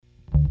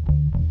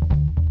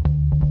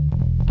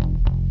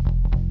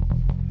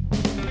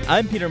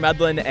I'm Peter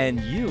Medlin,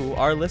 and you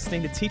are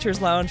listening to Teacher's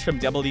Lounge from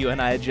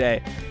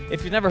WNIJ.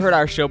 If you've never heard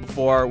our show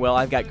before, well,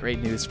 I've got great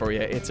news for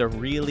you. It's a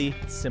really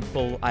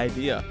simple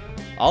idea.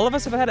 All of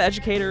us have had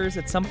educators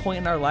at some point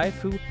in our life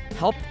who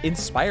helped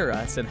inspire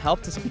us and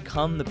helped us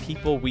become the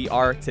people we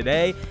are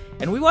today.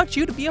 And we want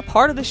you to be a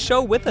part of the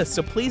show with us.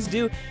 So please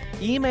do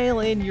email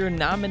in your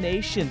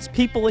nominations,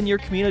 people in your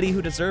community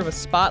who deserve a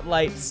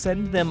spotlight.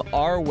 Send them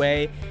our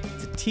way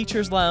to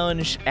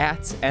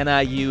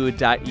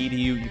teacherslounge@niu.edu.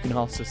 You can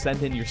also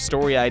send in your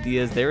story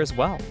ideas there as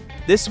well.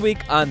 This week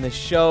on the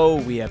show,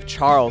 we have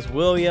Charles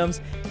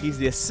Williams. He's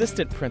the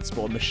assistant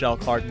principal at Michelle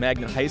Clark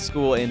Magnet High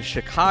School in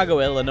Chicago,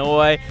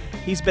 Illinois.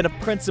 He's been a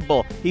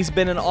principal, he's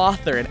been an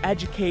author, an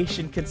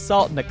education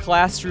consultant, a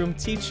classroom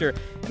teacher.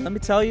 And let me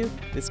tell you,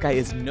 this guy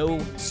is no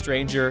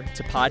stranger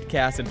to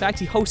podcasts. In fact,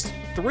 he hosts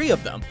 3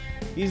 of them.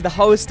 He's the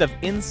host of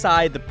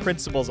Inside the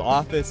Principal's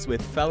Office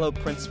with fellow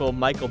principal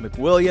Michael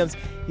McWilliams.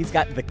 He's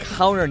got The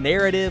Counter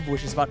Narrative,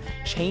 which is about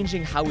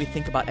changing how we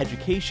think about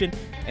education.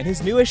 And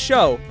his newest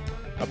show,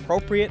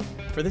 appropriate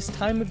for this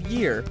time of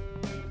year,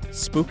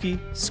 Spooky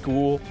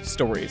School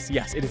Stories.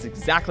 Yes, it is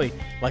exactly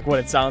like what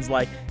it sounds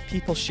like.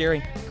 People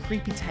sharing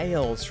creepy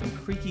tales from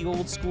creaky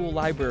old school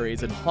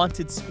libraries and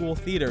haunted school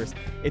theaters.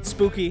 It's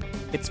spooky,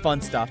 it's fun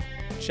stuff.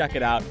 Check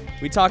it out.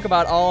 We talk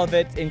about all of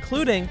it,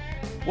 including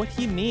what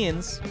he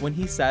means when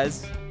he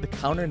says the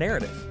counter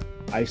narrative.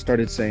 I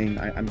started saying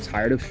I'm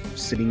tired of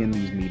sitting in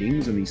these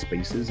meetings and these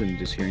spaces and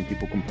just hearing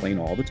people complain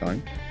all the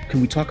time.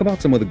 Can we talk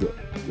about some of the good,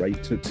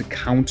 right? To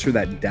counter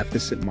that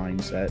deficit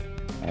mindset.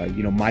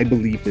 My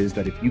belief is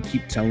that if you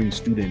keep telling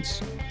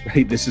students,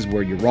 right, this is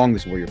where you're wrong,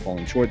 this is where you're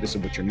falling short, this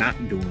is what you're not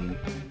doing,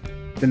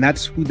 then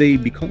that's who they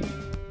become.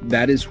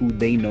 That is who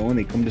they know, and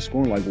they come to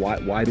school and like,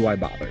 why do I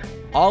bother?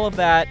 All of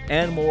that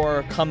and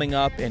more coming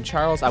up. And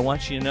Charles, I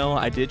want you to know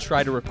I did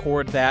try to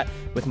record that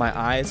with my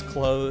eyes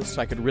closed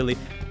so I could really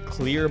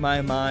clear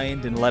my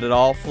mind and let it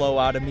all flow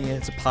out of me.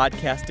 It's a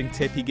podcasting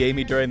tip he gave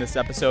me during this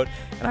episode,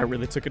 and I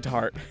really took it to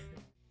heart.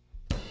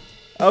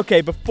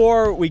 Okay,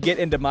 before we get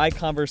into my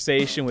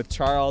conversation with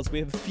Charles, we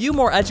have a few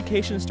more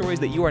education stories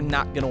that you are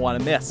not going to want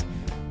to miss.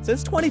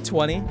 Since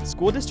 2020,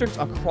 school districts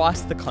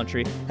across the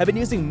country have been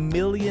using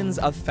millions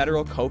of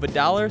federal COVID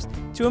dollars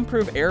to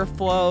improve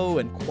airflow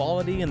and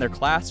quality in their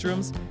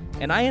classrooms,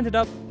 and I ended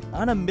up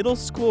on a middle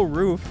school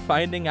roof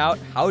finding out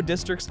how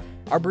districts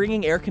are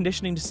bringing air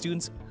conditioning to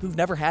students who've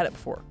never had it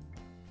before.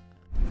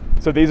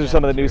 So these are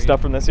some of the new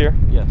stuff from this year?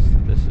 Yes,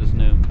 this is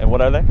new. And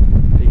what are they?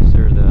 These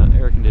are the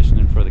air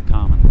conditioning for the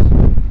commons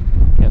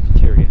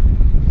cafeteria.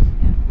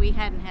 Yeah, we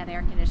hadn't had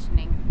air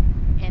conditioning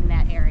in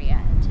that area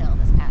until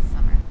this past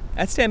summer.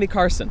 That's Tammy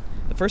Carson.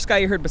 The first guy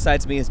you heard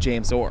besides me is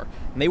James Orr,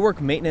 and they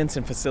work maintenance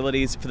and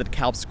facilities for the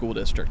DeKalb School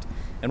District.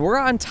 And we're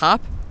on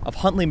top of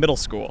Huntley Middle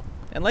School.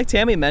 And like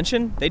Tammy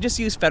mentioned, they just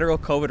used federal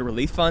COVID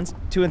relief funds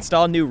to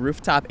install new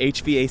rooftop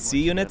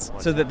HVAC units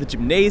so that the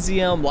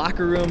gymnasium,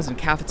 locker rooms, and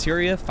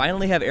cafeteria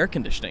finally have air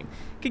conditioning.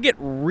 It could get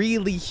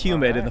really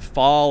humid in the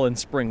fall and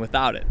spring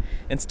without it,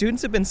 and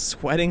students have been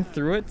sweating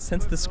through it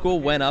since the school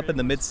went up in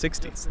the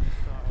mid-60s.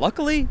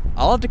 Luckily,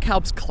 all of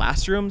DeKalb's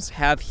classrooms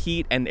have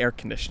heat and air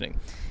conditioning.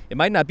 It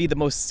might not be the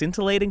most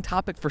scintillating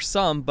topic for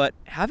some, but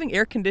having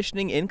air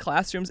conditioning in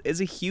classrooms is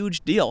a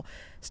huge deal.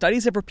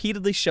 Studies have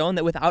repeatedly shown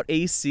that without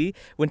AC,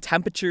 when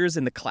temperatures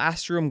in the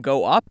classroom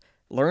go up,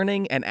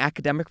 learning and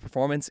academic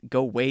performance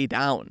go way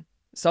down.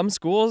 Some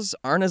schools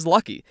aren't as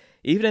lucky.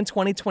 Even in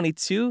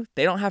 2022,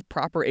 they don't have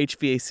proper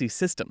HVAC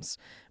systems.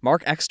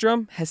 Mark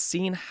Ekstrom has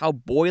seen how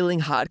boiling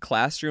hot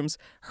classrooms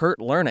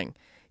hurt learning.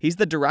 He's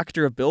the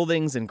director of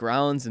buildings and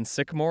grounds in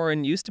Sycamore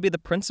and used to be the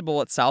principal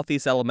at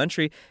Southeast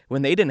Elementary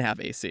when they didn't have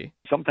AC.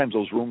 Sometimes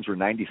those rooms were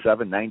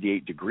 97,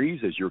 98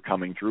 degrees as you're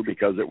coming through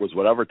because it was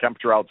whatever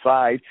temperature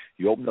outside.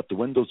 You opened up the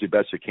windows the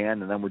best you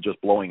can, and then we're just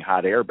blowing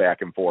hot air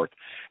back and forth.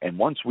 And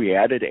once we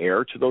added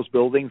air to those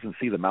buildings and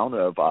see the amount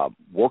of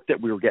work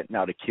that we were getting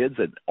out of kids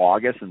in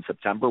August and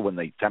September when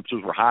the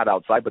temperatures were hot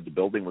outside but the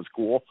building was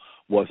cool,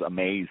 was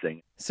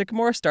amazing.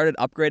 Sycamore started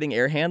upgrading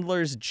air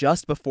handlers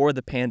just before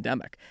the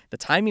pandemic. The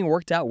timing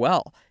worked out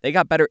well. They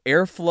got better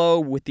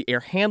airflow with the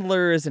air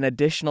handlers and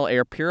additional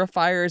air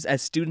purifiers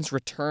as students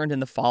returned in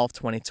the fall of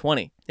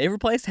 2020. They've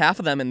replaced half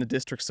of them in the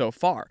district so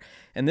far,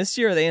 and this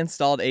year they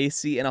installed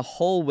AC in a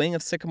whole wing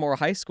of Sycamore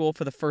High School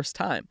for the first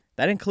time.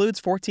 That includes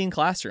 14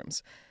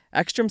 classrooms.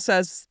 Ekstrom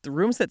says the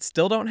rooms that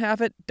still don't have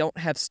it don't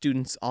have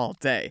students all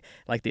day,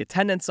 like the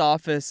attendance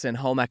office and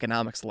home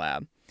economics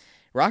lab.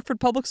 Rockford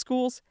Public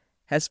Schools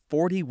has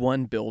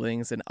 41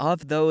 buildings, and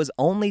of those,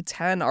 only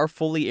 10 are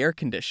fully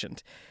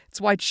air-conditioned. It's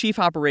why Chief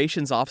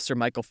Operations Officer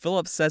Michael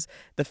Phillips says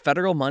the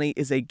federal money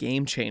is a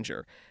game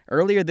changer.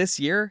 Earlier this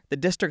year, the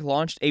district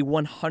launched a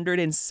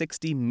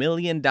 $160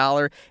 million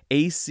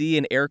AC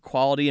and air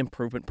quality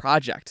improvement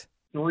project.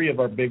 3 of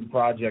our big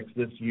projects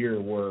this year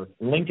were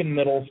Lincoln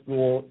Middle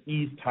School,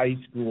 East High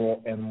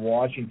School, and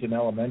Washington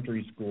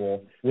Elementary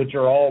School, which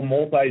are all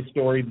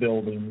multi-story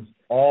buildings.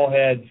 all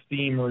had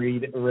steam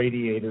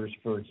radiators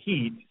for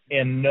heat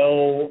and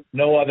no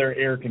other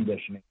air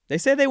conditioning. They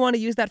say they want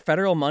to use that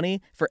federal money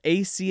for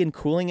AC and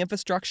cooling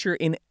infrastructure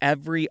in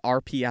every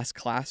RPS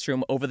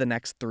classroom over the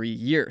next 3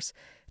 years.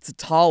 It's a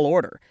tall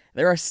order.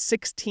 There are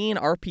 16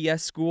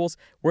 RPS schools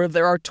where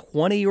there are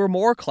 20 or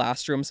more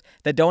classrooms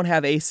that don't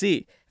have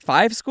AC.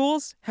 5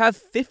 schools have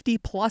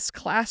 50-plus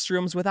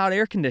classrooms without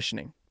air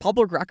conditioning.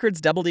 Public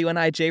records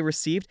WNIJ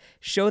received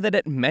show that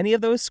at many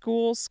of those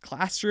schools,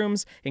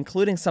 classrooms,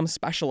 including some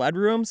special ed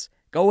rooms,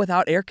 go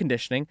without air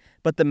conditioning,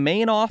 but the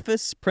main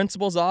office,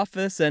 principal's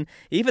office, and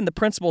even the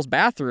principal's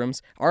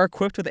bathrooms are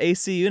equipped with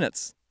AC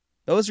units.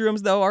 Those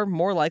rooms, though, are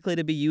more likely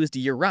to be used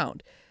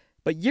year-round.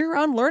 But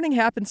year-round learning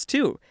happens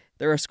too.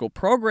 There are school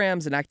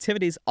programs and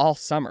activities all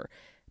summer.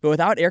 But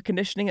without air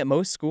conditioning at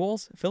most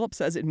schools, Philip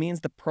says it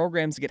means the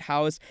programs get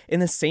housed in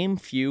the same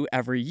few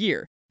every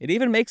year. It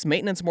even makes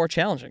maintenance more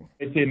challenging.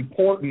 It's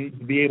important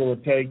to be able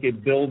to take a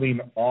building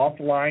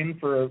offline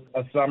for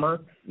a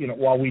summer.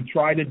 While we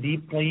try to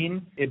deep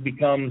clean, it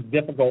becomes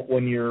difficult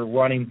when you're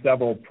running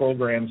several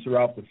programs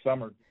throughout the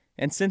summer.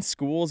 And since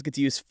schools get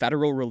to use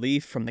federal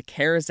relief from the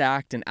CARES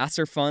Act and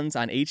ESSER funds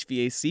on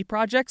HVAC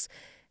projects,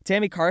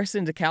 Tammy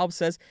Carson DeKalb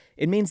says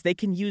it means they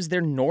can use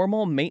their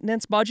normal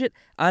maintenance budget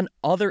on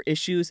other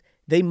issues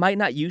they might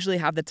not usually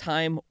have the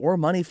time or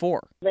money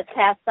for. This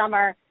past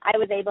summer, I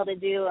was able to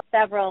do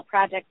several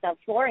projects of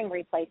flooring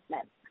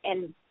replacements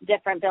in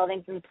different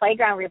buildings and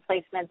playground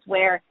replacements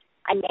where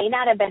I may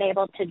not have been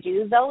able to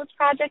do those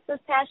projects this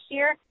past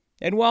year.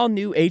 And while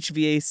new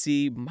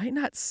HVAC might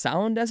not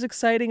sound as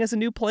exciting as a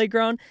new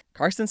playground,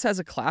 Carson says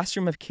a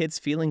classroom of kids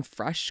feeling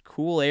fresh,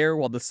 cool air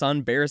while the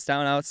sun bears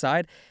down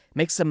outside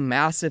makes a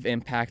massive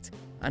impact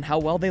on how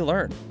well they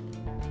learn.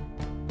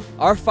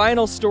 Our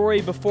final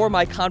story before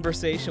my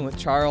conversation with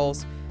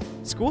Charles.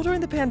 School during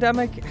the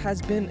pandemic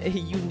has been a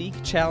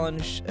unique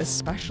challenge,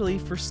 especially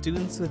for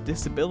students with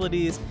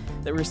disabilities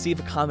that receive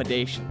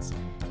accommodations.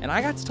 And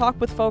I got to talk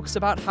with folks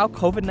about how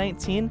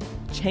COVID-19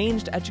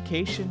 changed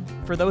education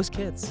for those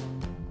kids.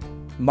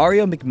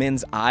 Mario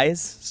McMinn's eyes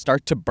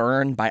start to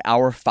burn by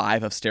hour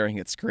 5 of staring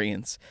at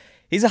screens.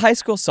 He's a high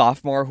school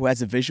sophomore who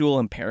has a visual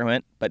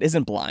impairment but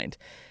isn't blind.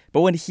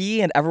 But when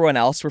he and everyone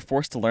else were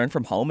forced to learn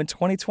from home in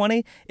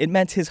 2020, it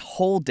meant his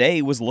whole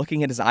day was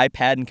looking at his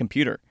iPad and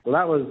computer. Well,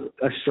 that was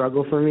a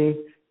struggle for me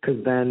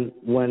because then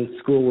when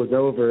school was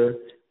over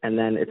and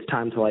then it's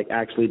time to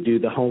actually do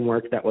the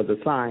homework that was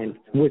assigned,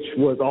 which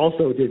was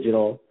also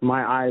digital,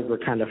 my eyes were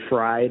kind of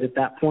fried at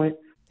that point.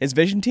 His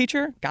vision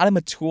teacher got him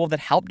a tool that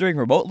helped during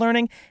remote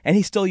learning, and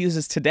he still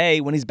uses today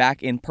when he's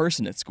back in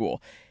person at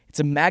school. It's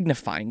a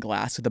magnifying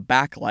glass with a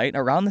backlight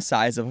around the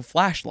size of a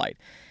flashlight.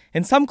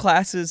 In some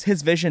classes,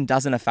 his vision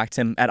doesn't affect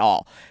him at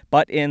all.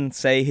 But in,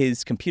 say,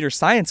 his computer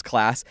science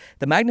class,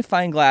 the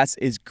magnifying glass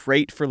is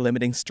great for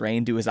limiting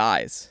strain to his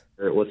eyes.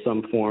 It was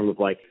some form of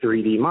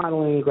 3D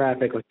modeling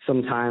graphic.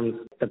 Sometimes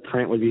the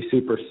print would be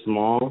super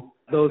small.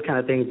 Those kind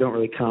of things don't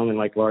really come in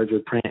larger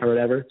print or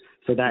whatever.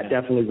 So that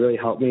definitely really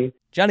helped me.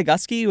 Johnny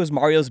Gusky was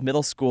Mario's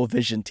middle school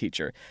vision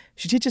teacher.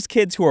 She teaches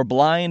kids who are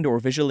blind or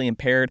visually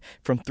impaired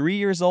from 3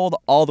 years old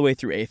all the way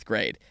through 8th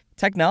grade.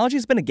 Technology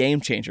has been a game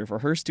changer for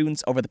her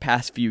students over the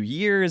past few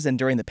years and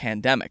during the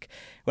pandemic.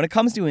 When it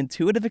comes to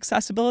intuitive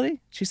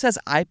accessibility, she says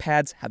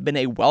iPads have been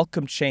a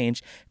welcome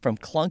change from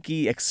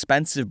clunky,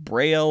 expensive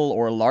Braille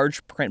or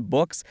large print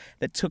books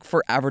that took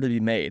forever to be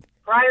made.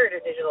 Prior to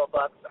digital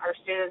books, our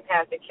students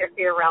had to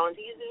carry around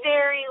these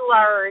very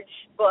large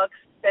books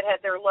that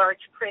had their large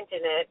print in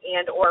it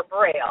and or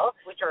Braille,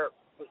 which are,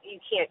 you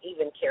can't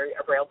even carry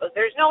a Braille book.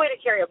 There's no way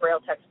to carry a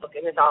Braille textbook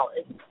in its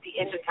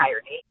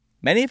entirety.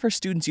 Many of her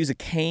students use a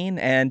cane,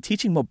 and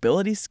teaching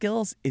mobility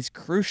skills is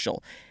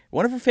crucial.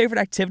 One of her favorite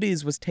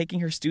activities was taking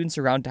her students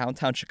around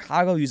downtown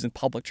Chicago using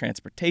public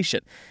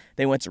transportation.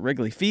 They went to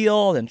Wrigley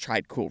Field and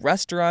tried cool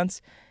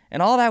restaurants,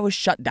 and all that was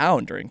shut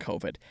down during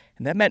COVID.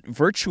 And that meant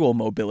virtual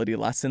mobility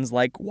lessons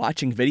like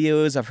watching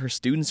videos of her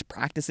students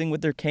practicing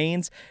with their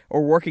canes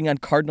or working on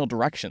cardinal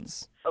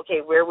directions.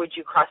 Okay, where would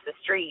you cross the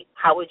street?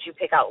 How would you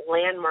pick out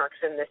landmarks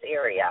in this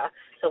area?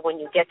 So when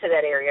you get to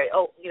that area,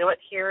 oh, you know what,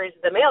 here is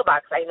the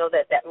mailbox. I know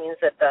that means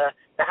that the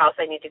house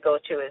I need to go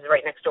to is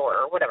right next door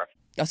or whatever.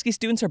 Gusky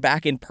students are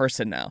back in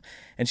person now,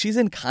 and she's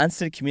in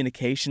constant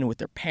communication with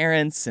their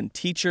parents and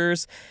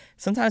teachers.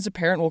 Sometimes a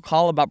parent will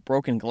call about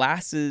broken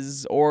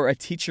glasses or a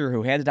teacher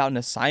who handed out an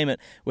assignment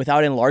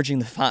without enlarging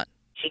the font.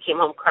 She came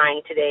home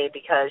crying today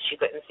because she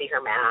couldn't see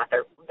her math,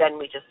 or then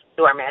we just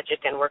do our magic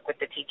and work with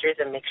the teachers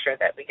and make sure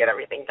that we get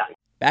everything done.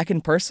 Back in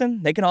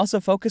person, they can also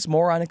focus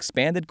more on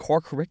expanded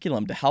core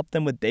curriculum to help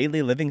them with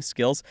daily living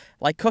skills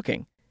like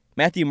cooking.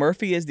 Matthew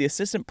Murphy is the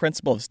assistant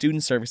principal of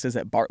student services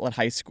at Bartlett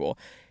High School.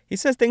 He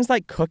says things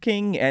like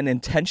cooking and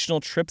intentional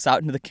trips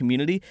out into the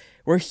community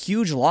were a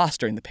huge loss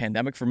during the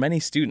pandemic for many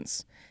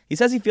students. He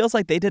says he feels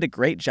like they did a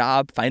great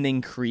job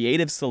finding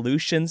creative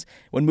solutions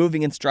when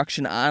moving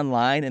instruction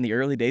online in the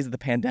early days of the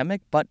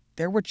pandemic, but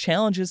there were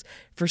challenges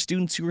for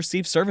students who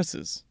received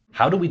services.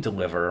 How do we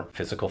deliver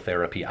physical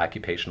therapy,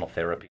 occupational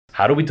therapy?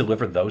 How do we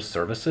deliver those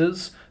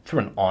services through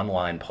an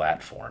online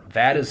platform?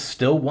 That is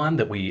still one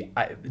that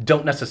I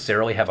don't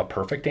necessarily have a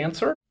perfect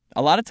answer.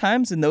 A lot of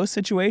times in those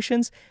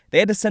situations, they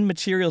had to send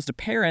materials to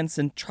parents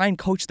and try and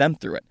coach them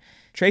through it.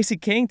 Tracy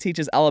King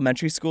teaches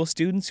elementary school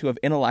students who have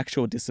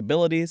intellectual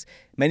disabilities,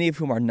 many of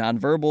whom are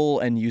nonverbal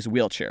and use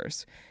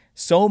wheelchairs.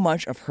 So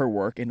much of her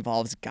work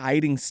involves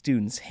guiding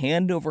students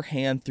hand over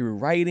hand through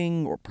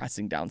writing or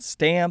pressing down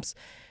stamps.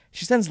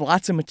 She sends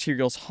lots of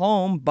materials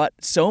home, but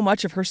so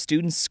much of her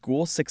students'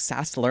 school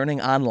success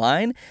learning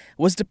online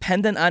was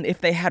dependent on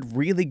if they had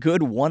really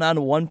good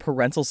one-on-one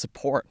parental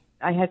support.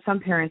 I had some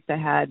parents that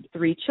had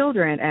 3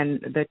 children, and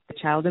the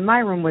child in my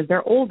room was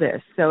their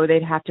oldest, so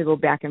they'd have to go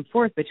back and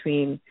forth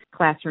between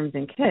classrooms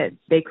and kids.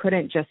 They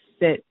couldn't just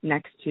sit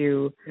next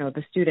to,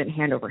 the student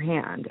hand over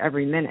hand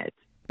every minute.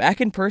 Back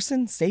in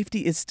person,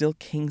 safety is still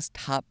King's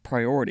top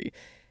priority.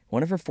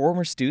 One of her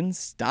former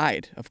students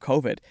died of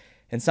COVID,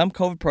 and some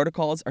COVID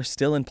protocols are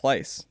still in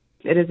place.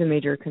 It is a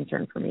major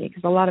concern for me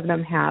because a lot of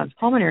them have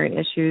pulmonary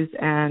issues,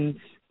 and,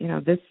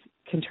 this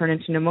can turn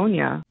into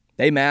pneumonia.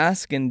 They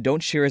mask and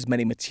don't share as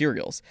many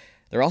materials.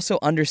 They're also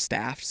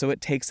understaffed, so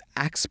it takes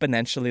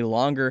exponentially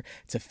longer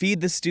to feed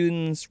the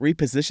students,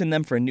 reposition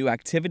them for a new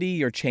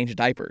activity, or change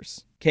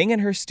diapers. King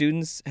and her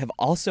students have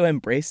also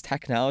embraced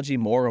technology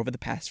more over the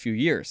past few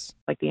years.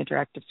 Like the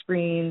interactive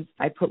screens,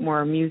 I put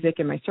more music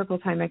in my circle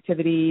time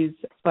activities,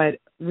 but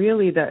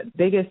really the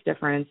biggest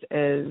difference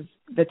is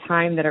the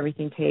time that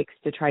everything takes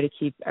to try to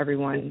keep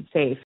everyone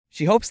safe.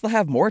 She hopes they'll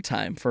have more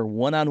time for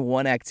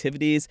one-on-one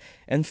activities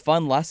and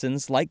fun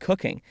lessons like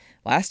cooking.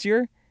 Last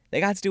year, they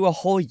got to do a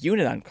whole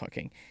unit on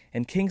cooking,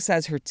 and King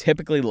says her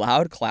typically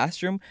loud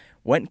classroom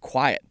went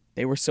quiet.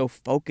 They were so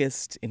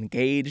focused,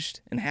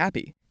 engaged, and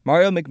happy.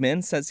 Mario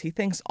McMinn says he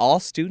thinks all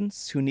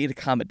students who need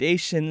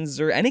accommodations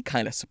or any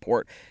kind of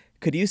support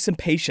could use some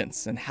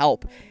patience and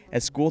help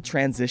as school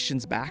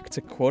transitions back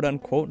to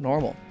quote-unquote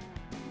normal.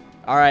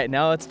 All right,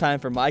 now it's time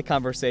for my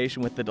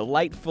conversation with the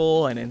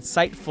delightful and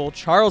insightful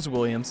Charles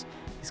Williams.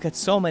 He's got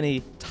so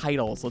many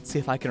titles. Let's see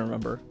if I can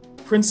remember.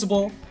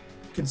 Principal,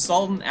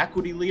 consultant,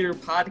 equity leader,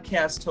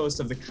 podcast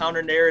host of The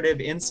Counter Narrative,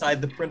 Inside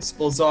the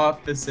Principal's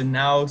Office, and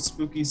now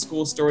Spooky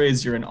School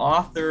Stories. You're an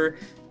author,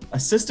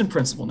 assistant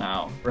principal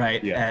now,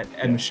 right? Yeah.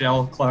 At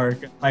Michelle Clark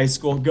High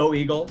School. Go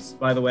Eagles,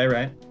 by the way,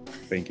 right?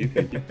 Thank you.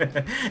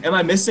 Am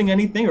I missing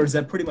anything, or does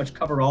that pretty much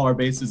cover all our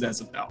bases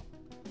as of now?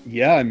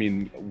 Yeah, I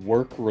mean,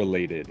 work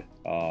related.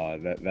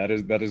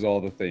 That is all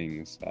the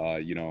things.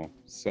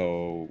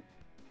 So,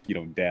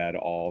 dad,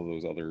 all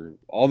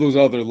those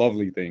other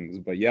lovely things.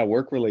 But yeah,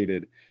 work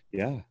related.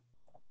 Yeah.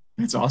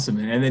 That's awesome.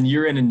 And then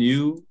you're in a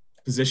new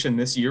position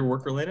this year,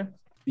 work related?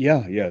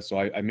 Yeah. So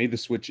I made the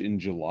switch in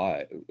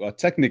July.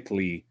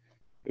 Technically,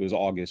 it was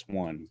August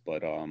 1,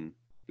 but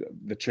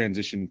the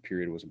transition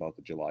period was about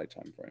the July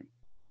timeframe.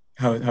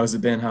 How's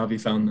it been? How have you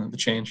found the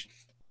change?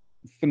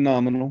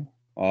 Phenomenal.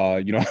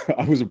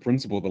 I was a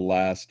principal the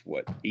last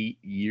 8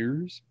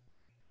 years,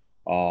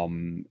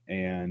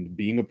 and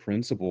being a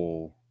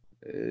principal,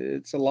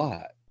 it's a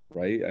lot,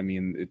 right? I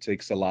mean, it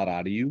takes a lot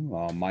out of you.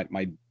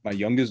 My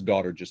youngest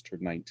daughter just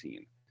turned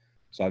 19,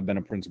 so I've been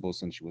a principal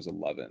since she was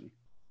 11,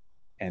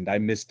 and I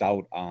missed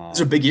out on.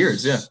 Those are big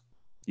years, yeah.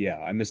 Yeah,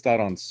 I missed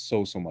out on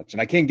so much,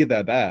 and I can't get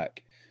that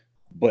back.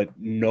 But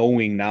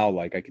knowing now,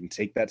 like, I can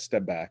take that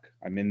step back.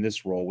 I'm in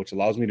this role, which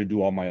allows me to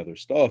do all my other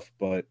stuff,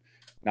 but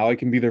now I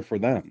can be there for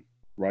them.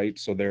 Right.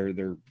 So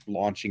they're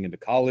launching into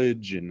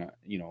college, and,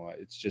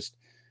 it's just,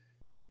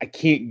 I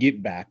can't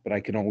get back, but I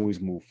can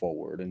always move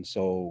forward. And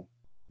so,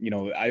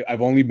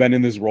 I've only been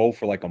in this role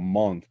for like a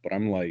month, but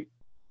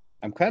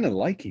I'm kind of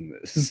liking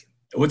this.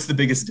 What's the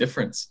biggest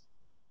difference?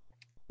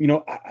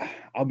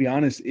 I'll be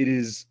honest, it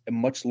is a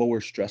much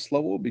lower stress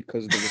level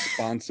because the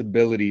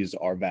responsibilities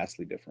are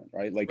vastly different.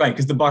 Right. Right.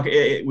 Because the buck,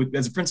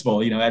 as a principal,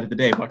 at the end of the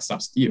day, buck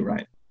stops to you.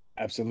 Right.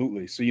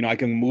 Absolutely. So, I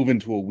can move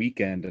into a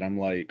weekend and I'm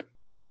like,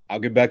 I'll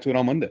get back to it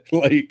on Monday.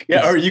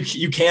 Or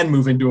you can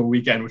move into a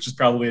weekend, which is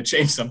probably a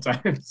change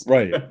sometimes.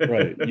 Right.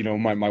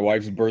 My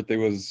wife's birthday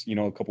was,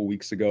 a couple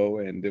weeks ago,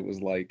 and it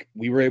was like,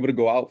 we were able to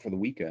go out for the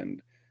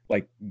weekend,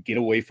 like get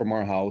away from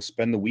our house,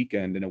 spend the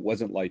weekend. And it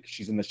wasn't like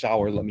she's in the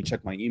shower, let me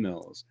check my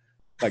emails.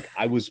 Like,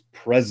 I was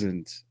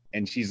present,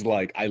 and she's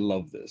like, I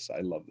love this.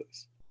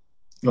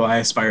 Well, I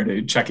aspire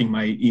to checking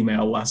my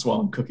email less while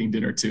I'm cooking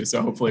dinner too.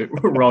 So hopefully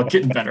we're all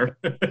getting better.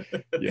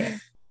 Yeah.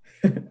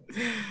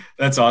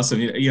 That's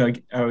awesome.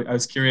 I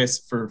was curious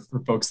for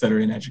folks that are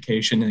in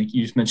education. Like,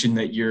 you just mentioned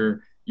that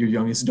your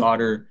youngest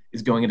daughter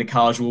is going into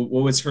college. What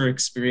was her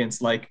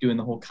experience like doing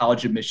the whole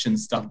college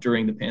admissions stuff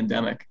during the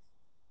pandemic?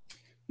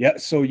 Yeah.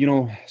 So,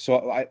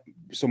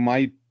 so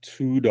my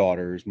 2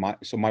 daughters, my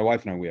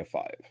wife and I, we have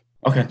 5.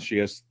 Okay. She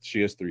has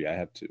 3. I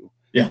have 2.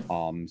 Yeah.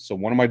 So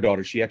one of my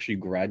daughters, she actually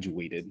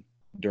graduated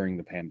during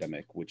the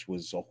pandemic, which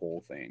was a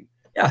whole thing.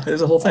 Yeah.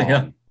 There's a whole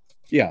thing.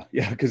 Yeah.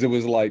 Because it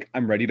was like,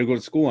 I'm ready to go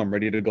to school. I'm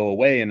ready to go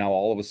away. And now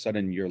all of a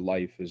sudden your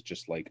life is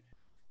just like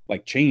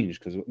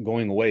changed, because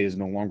going away is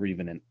no longer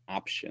even an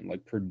option.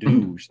 Like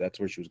Purdue, that's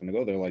where she was going to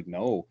go. They're like,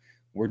 no,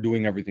 we're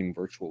doing everything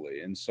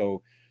virtually. And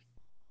so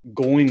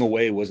going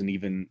away wasn't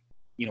even,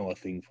 a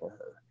thing for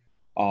her.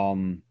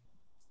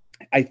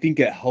 I think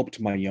it helped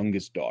my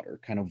youngest daughter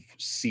kind of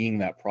seeing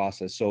that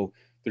process. So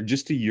they're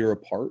just a year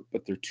apart,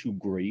 but they're 2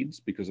 grades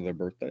because of their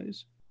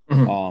birthdays.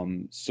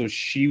 So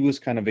she was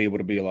kind of able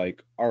to be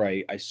like, all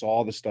right, I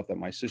saw the stuff that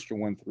my sister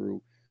went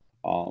through.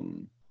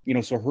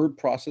 So her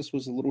process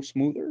was a little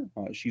smoother.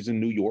 She's in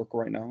New York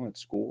right now at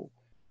school,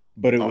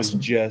 but it was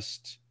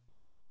just,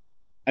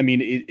 I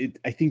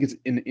think it's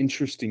an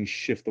interesting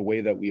shift, the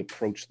way that we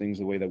approach things,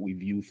 the way that we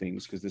view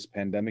things, because this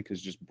pandemic has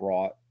just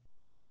brought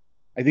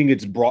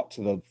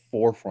to the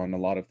forefront a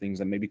lot of things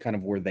that maybe kind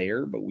of were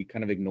there, but we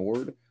kind of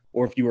ignored,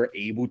 or if you were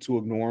able to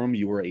ignore them,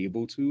 you were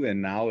able to.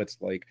 And now it's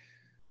like,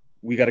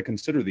 we got to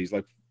consider these.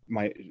 Like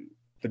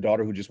the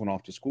daughter who just went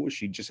off to school,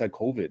 she just had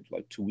COVID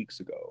like 2 weeks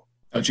ago.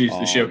 Oh, geez.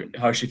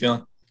 How's she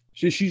feeling?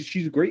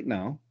 She's great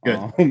now.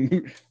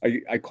 Good.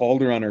 I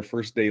called her on her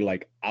first day,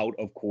 like out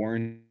of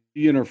quarantine.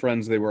 She and her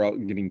friends, they were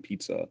out getting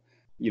pizza,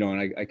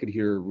 and I could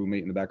hear her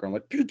roommate in the background,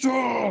 like, pizza!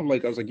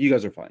 Like, I was like, you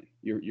guys are fine.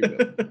 You're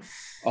good.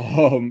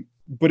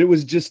 But it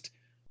was just,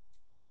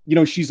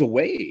 she's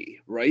away,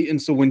 right?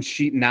 And so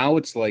now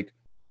it's like,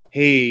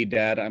 hey,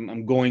 Dad,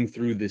 I'm going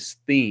through this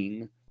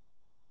thing.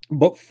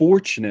 But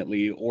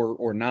fortunately,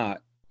 or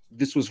not,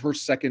 this was her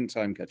second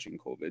time catching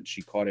COVID.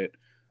 She caught it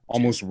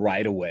almost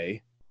right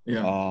away.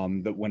 Yeah.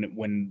 That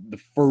when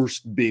the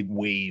first big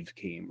wave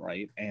came,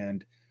 right?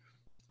 And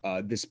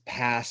this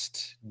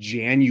past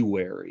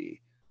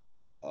January,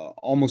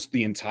 almost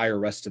the entire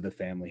rest of the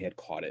family had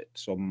caught it.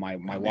 So my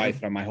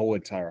wife and my whole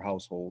entire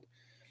household.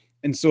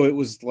 And so it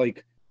was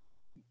like,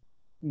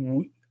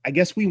 I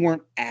guess we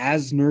weren't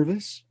as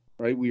nervous,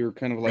 right? We were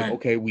kind of like,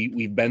 okay,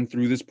 we've been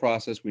through this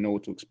process. We know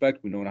what to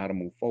expect. We know how to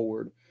move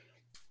forward.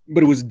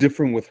 But it was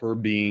different with her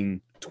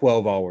being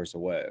 12 hours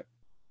away.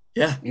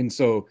 Yeah. And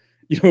so,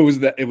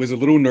 it was a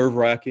little nerve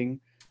wracking.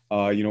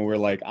 We're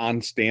like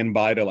on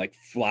standby to like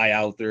fly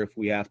out there if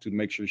we have to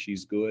make sure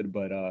she's good.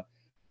 But,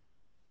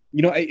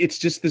 it's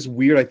just this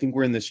weird, I think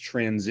we're in this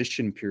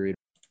transition period.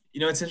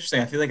 It's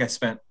interesting. I feel like I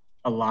spent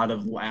a lot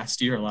of last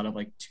year, a lot of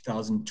like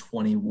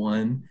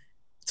 2021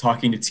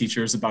 talking to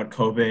teachers about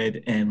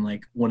COVID. And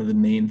like one of the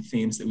main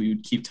themes that we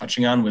would keep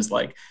touching on was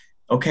like,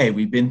 okay,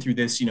 we've been through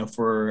this,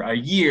 for a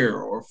year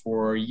or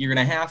for a year and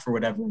a half or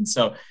whatever. And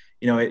so,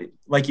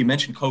 like you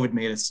mentioned, COVID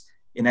made us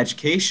in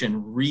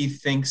education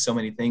rethink so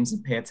many things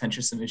and pay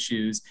attention to some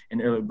issues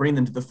and bring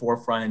them to the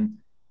forefront and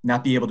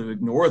not be able to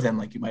ignore them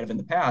like you might have in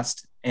the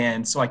past.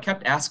 And so I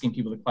kept asking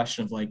people the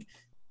question of like,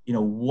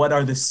 what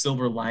are the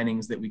silver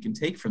linings that we can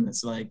take from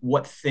this? Like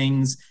what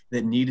things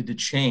that needed to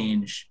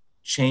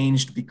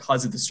changed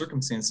because of the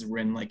circumstances we're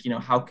in? Like,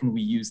 how can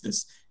we use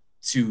this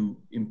to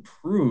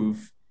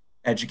improve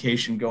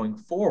education going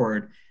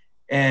forward?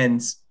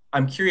 And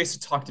I'm curious to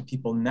talk to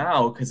people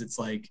now, because it's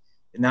like,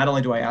 not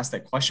only do I ask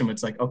that question, but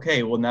it's like,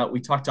 okay, well, now we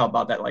talked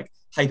about that, like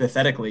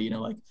hypothetically,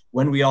 like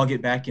when we all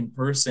get back in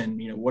person,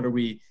 what are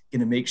we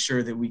going to make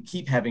sure that we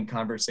keep having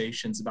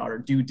conversations about or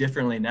do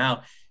differently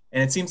now?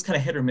 And it seems kind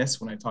of hit or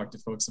miss when I talk to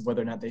folks of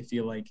whether or not they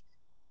feel like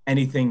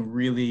anything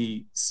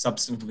really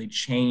substantively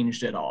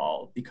changed at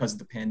all because of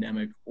the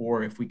pandemic,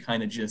 or if we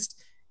kind of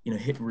just,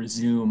 hit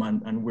resume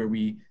on where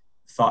we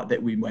thought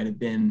that we might have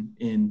been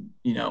in,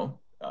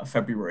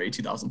 February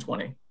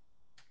 2020.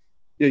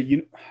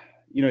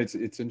 Yeah,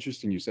 it's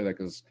interesting you say that,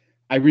 because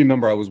I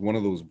remember I was one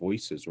of those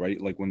voices,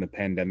 right? Like when the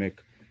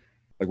pandemic,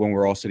 like when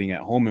we're all sitting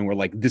at home and we're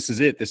like, this is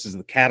it. This is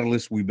the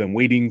catalyst we've been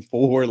waiting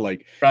for.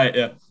 Like, right,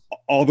 yeah.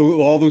 All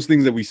those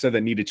things that we said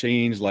that need to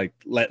change, like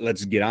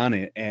let's get on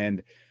it.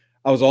 And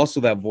I was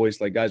also that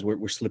voice, like, guys,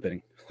 we're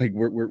slipping. Like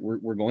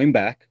we're going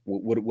back.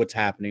 What's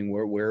happening?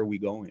 Where are we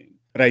going?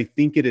 But I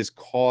think it has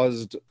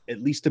caused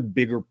at least a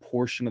bigger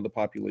portion of the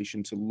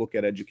population to look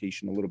at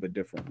education a little bit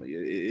differently.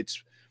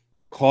 It's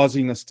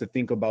causing us to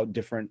think about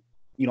different,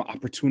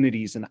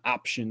 opportunities and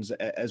options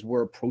as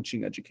we're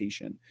approaching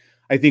education.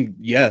 I think,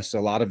 yes, a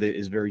lot of it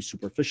is very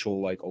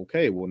superficial. Like,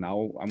 okay, well,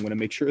 now I'm going to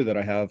make sure that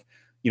I have,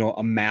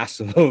 a mass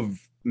of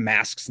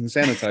masks and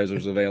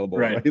sanitizers available.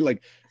 Right.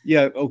 Like,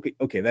 yeah,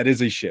 okay, that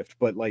is a shift.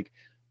 But like,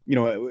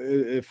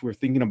 if we're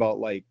thinking about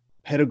like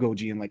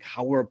pedagogy and like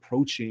how we're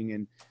approaching,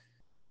 and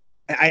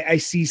I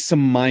see some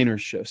minor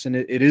shifts, and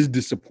it is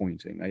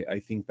disappointing. I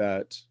think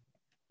that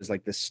is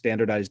like the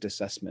standardized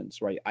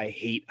assessments, right? I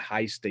hate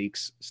high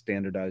stakes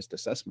standardized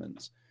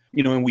assessments,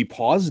 and we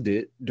paused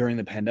it during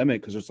the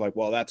pandemic because it's like,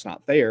 well, that's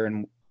not fair.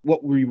 And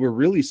what we were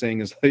really saying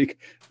is like,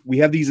 we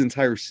have these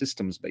entire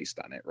systems based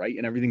on it, right?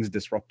 And everything's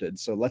disrupted.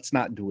 So let's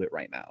not do it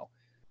right now,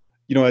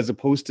 as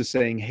opposed to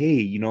saying,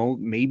 hey,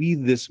 maybe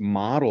this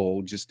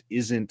model just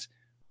isn't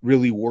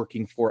really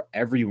working for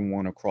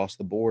everyone across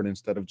the board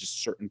instead of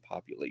just certain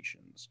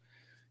populations,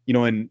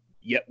 and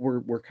yet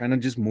we're kind of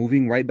just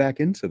moving right back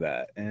into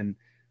that. And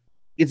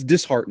it's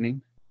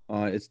disheartening.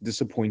 It's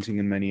disappointing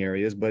in many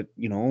areas, but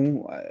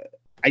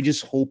I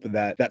just hope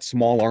that that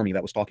small army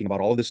that was talking about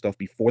all of this stuff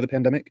before the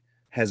pandemic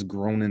has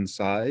grown in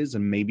size.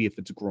 And maybe if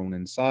it's grown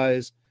in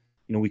size,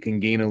 we can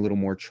gain a little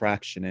more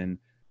traction. And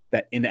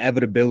that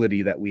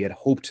inevitability that we had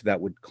hoped that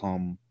would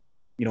come,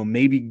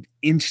 maybe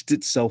inched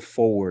itself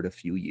forward a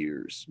few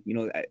years.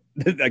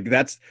 Like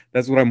that's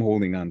what I'm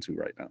holding on to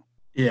right now.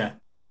 Yeah.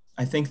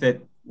 I think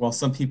that while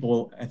some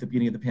people at the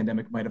beginning of the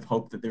pandemic might have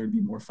hoped that there would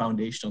be more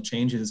foundational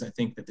changes, I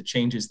think that the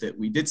changes that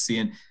we did see,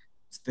 and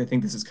I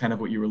think this is kind of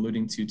what you were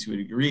alluding to a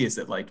degree, is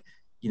that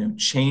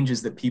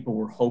changes that people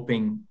were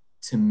hoping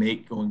to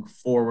make going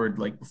forward,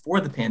 like before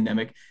the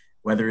pandemic,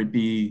 whether it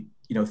be,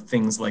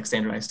 things like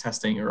standardized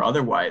testing or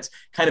otherwise,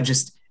 kind of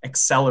just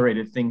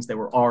accelerated things that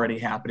were already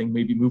happening,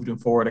 maybe moved them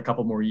forward a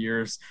couple more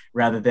years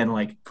rather than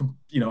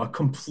a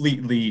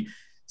completely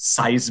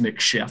seismic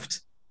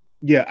shift.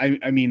 Yeah,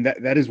 I mean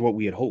that is what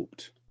we had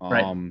hoped.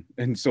 Right.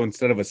 And so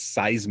instead of a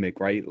seismic,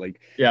 right?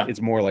 Yeah,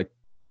 it's more like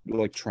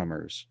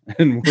tremors.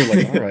 And we're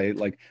like, all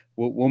right,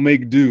 we'll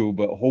make do,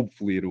 but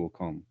hopefully it will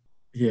come.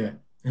 Yeah.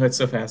 It's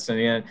so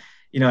fascinating.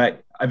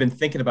 And, I've been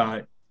thinking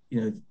about,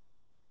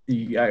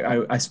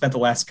 I spent the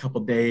last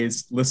couple of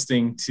days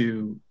listening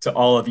to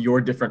all of your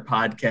different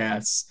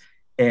podcasts.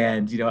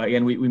 And,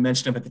 again, we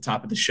mentioned them at the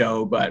top of the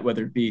show, but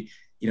whether it be,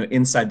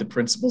 inside the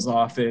principal's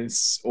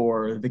office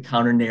or the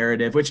counter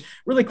narrative, which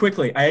really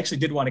quickly, I actually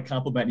did want to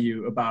compliment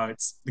you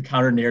about the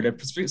counter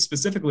narrative,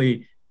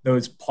 specifically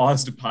those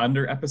pause to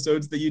ponder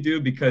episodes that you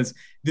do, because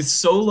this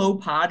solo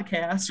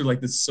podcast or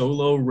the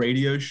solo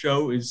radio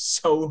show is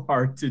so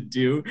hard to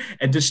do.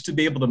 And just to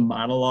be able to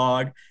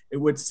monologue, it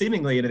would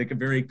seemingly in a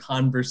very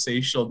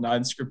conversational,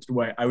 non-scripted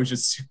way. I was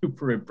just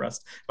super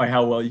impressed by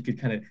how well you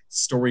could kind of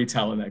story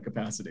tell in that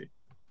capacity.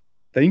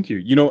 Thank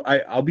you.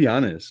 I'll be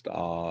honest.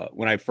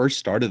 When I first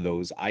started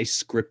those, I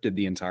scripted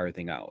the entire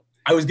thing out.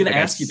 I was going to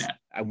ask you that.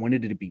 I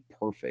wanted it to be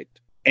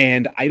perfect.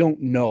 And I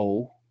don't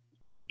know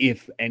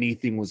if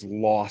anything was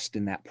lost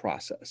in that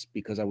process,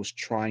 because I was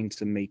trying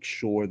to make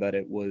sure that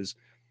it was,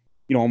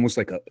 almost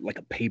like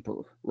a paper,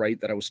 right,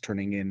 that I was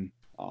turning in.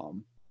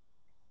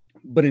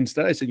 But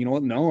instead I said, you know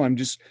what? No, I'm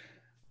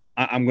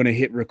going to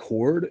hit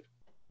record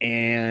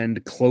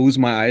and close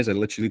my eyes. I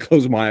literally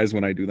close my eyes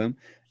when I do them,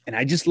 and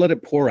I just let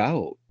it pour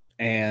out.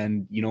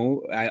 And,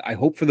 I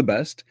hope for the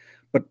best,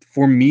 but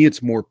for me,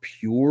 it's more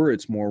pure.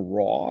 It's more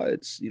raw.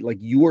 It's like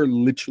you are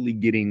literally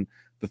getting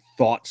the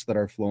thoughts that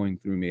are flowing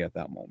through me at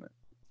that moment.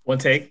 One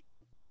take?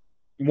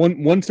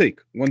 One take.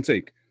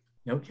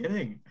 No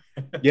kidding.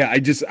 Yeah,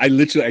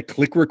 I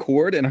click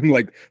record and I'm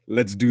like,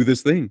 let's do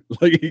this thing.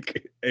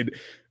 And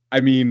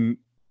I mean,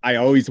 I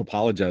always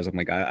apologize. I'm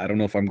like, I don't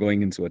know if I'm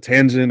going into a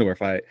tangent or if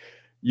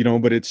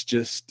but it's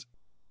just,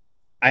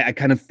 I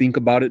kind of think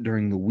about it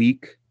during the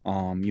week.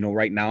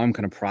 Right now I'm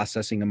kind of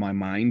processing in my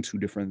mind two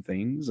different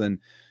things. And,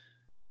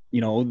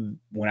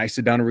 when I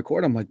sit down to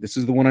record, I'm like, this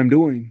is the one I'm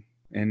doing.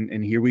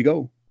 And here we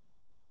go.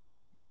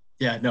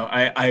 Yeah, no,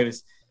 I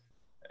was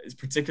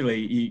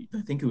particularly,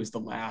 I think it was the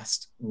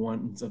last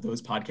ones of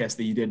those podcasts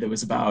that you did that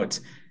was about,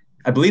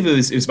 I believe it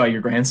was about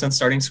your grandson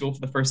starting school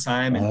for the first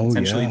time and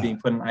potentially being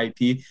put in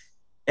IEP.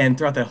 And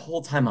throughout that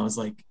whole time, I was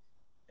like,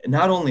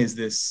 not only is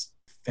this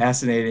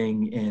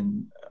fascinating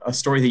and a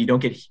story that you don't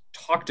get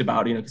talked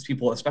about, because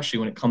people, especially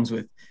when it comes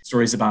with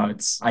stories about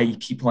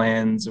IEP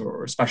plans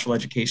or special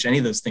education, any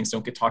of those things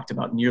don't get talked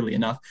about nearly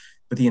enough.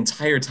 But the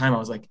entire time I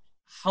was like,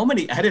 how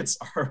many edits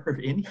are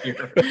in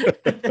here?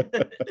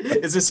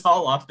 Is this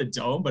all off the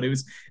dome? But it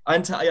was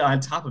on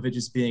top of it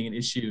just being an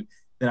issue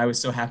that I was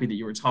so happy that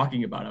you were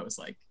talking about. I was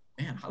like,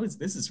 man,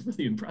 this is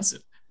really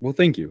impressive. Well,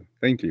 thank you.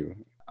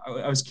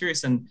 I was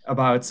curious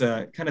about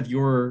kind of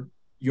your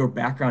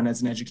background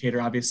as an educator.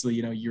 Obviously,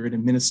 you're an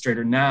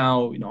administrator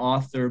now,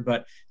 author,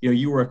 but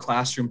you were a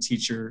classroom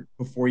teacher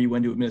before you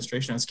went to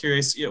administration. I was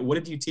curious, what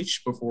did you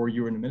teach before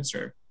you were an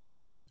administrator?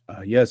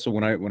 So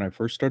when I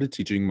first started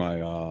teaching,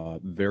 my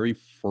very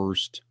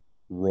first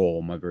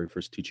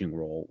teaching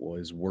role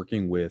was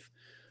working with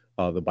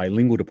the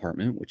bilingual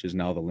department, which is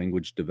now the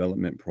language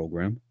development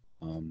program.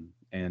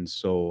 And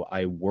so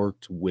I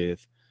worked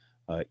with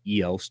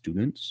EL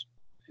students.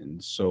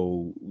 And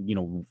so,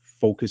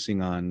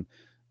 focusing on,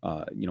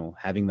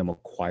 having them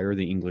acquire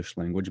the English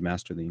language,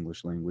 master the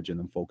English language, and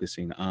then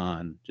focusing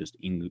on just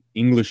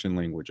English and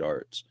language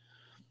arts.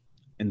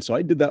 And so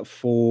I did that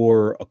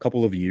for a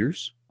couple of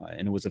years,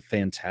 and it was a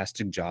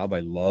fantastic job.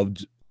 I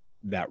loved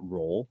that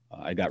role.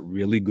 I got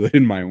really good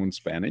in my own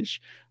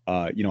Spanish.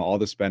 All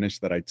the Spanish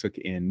that I took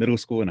in middle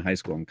school and high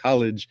school and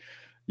college,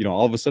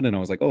 all of a sudden I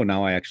was like, oh,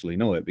 now I actually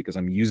know it because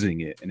I'm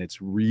using it, and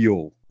it's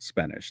real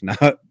Spanish,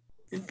 not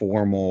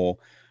formal,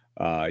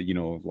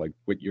 like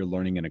what you're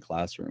learning in a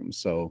classroom.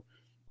 So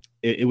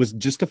it was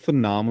just a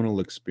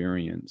phenomenal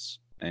experience.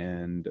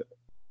 And,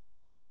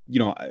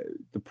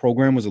 the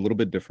program was a little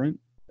bit different.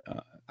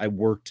 I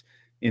worked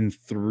in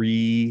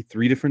three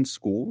different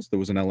schools. There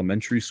was an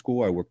elementary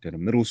school. I worked at a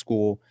middle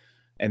school,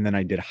 and then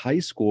I did high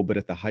school. But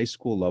at the high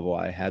school level,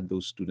 I had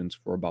those students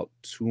for about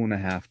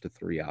 2.5 to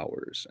 3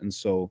 hours. And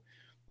so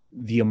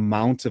the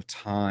amount of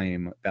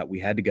time that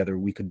we had together,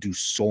 we could do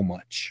so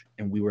much,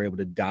 and we were able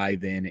to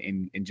dive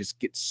in and just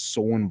get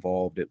so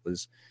involved. It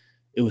was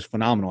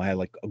phenomenal. I had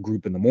like a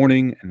group in the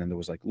morning, and then there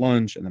was like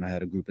lunch, and then I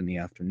had a group in the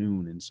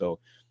afternoon. And so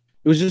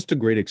it was just a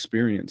great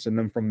experience. And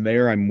then from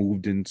there, I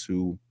moved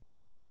into,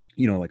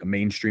 like a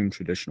mainstream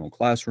traditional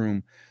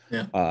classroom,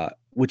 Yeah.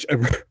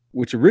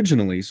 Which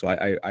originally, so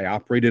I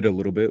operated a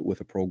little bit with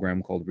a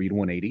program called Read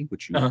 180,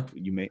 which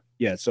you may,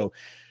 yeah. So,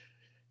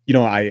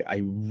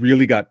 I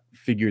really got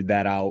figured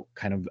that out,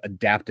 kind of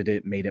adapted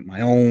it, made it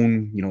my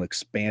own,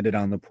 expanded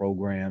on the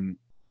program.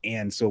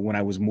 And so when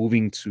I was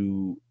moving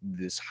to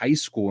this high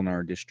school in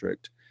our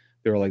district,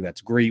 they were like,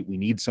 that's great. We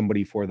need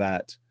somebody for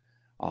that.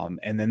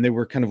 And then they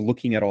were kind of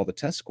looking at all the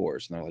test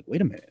scores and they're like,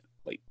 wait a minute,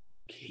 like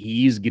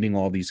he's getting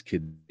all these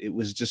kids. It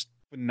was just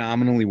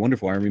phenomenally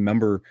wonderful. I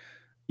remember,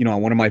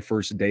 on one of my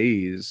first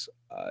days,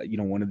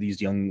 one of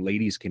these young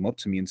ladies came up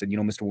to me and said,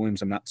 Mr.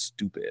 Williams, I'm not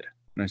stupid.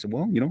 And I said,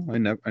 well,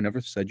 I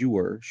never said you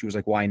were. She was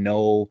like, well, I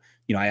know,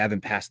 I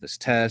haven't passed this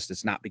test.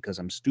 It's not because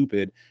I'm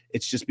stupid.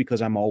 It's just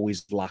because I'm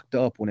always locked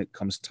up when it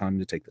comes time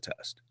to take the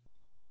test.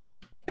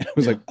 And I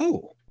was like,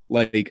 oh,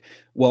 like,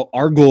 well,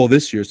 our goal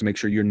this year is to make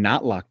sure you're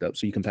not locked up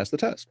so you can pass the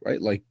test,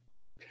 right? Like,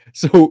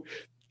 so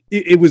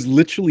it was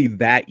literally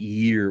that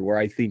year where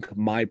I think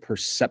my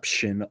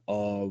perception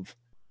of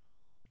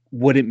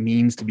what it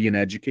means to be an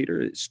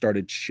educator, it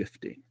started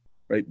shifting,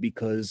 right?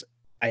 Because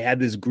I had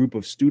this group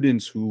of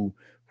students who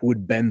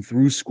had been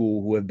through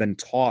school, who have been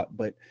taught,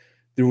 but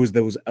there was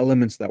those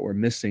elements that were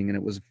missing, and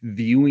it was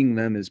viewing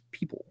them as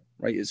people,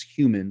 right? As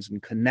humans,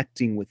 and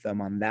connecting with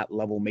them on that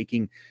level,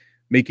 making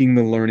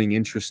the learning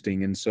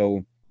interesting. And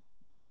so,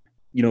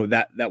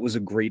 that was a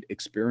great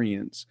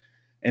experience.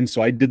 And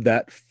so I did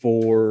that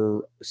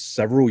for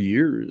several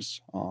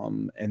years.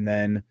 And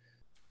then,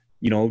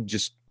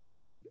 just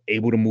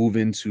able to move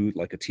into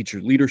like a teacher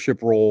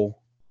leadership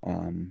role.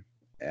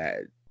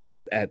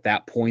 At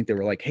that point, they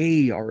were like,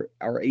 hey, our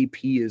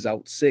AP is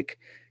out sick.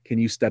 Can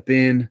you step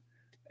in?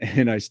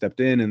 And I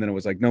stepped in, and then it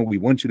was like, no, we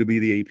want you to be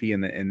the AP.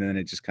 And then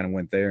it just kind of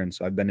went there. And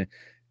so I've been,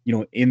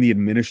 in the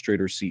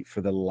administrator seat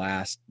for the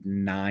last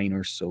 9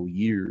 or so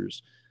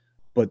years.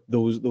 But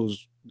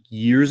those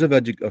years of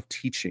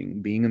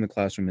teaching, being in the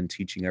classroom and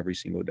teaching every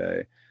single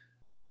day,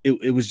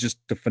 it was just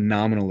a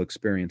phenomenal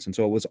experience. And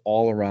so it was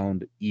all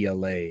around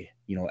ELA,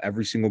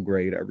 every single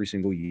grade, every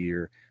single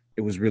year.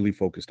 It was really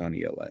focused on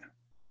ELA.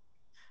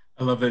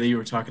 I love that you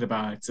were talking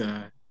about,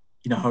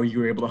 how you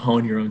were able to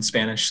hone your own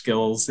Spanish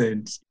skills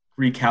and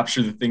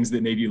recapture the things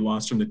that maybe you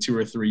lost from the 2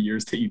 or 3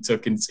 years that you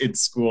took in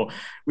school.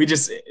 We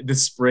just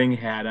this spring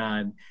had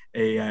on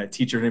a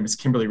teacher, her name is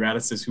Kimberly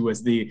Radistis, who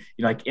was the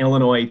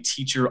Illinois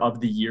Teacher of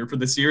the Year for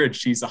this year, and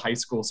she's a high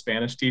school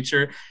Spanish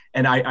teacher.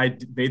 And I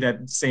made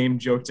that same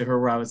joke to her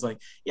where I was like,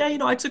 yeah,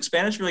 I took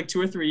Spanish for like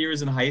 2 or 3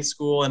 years in high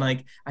school, and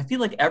like I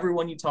feel like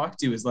everyone you talk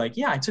to is like,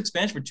 yeah, I took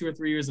Spanish for 2 or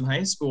 3 years in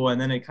high school, and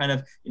then it kind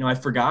of I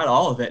forgot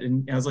all of it.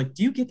 And I was like,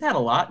 do you get that a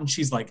lot? And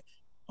she's like,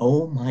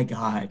 oh my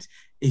God,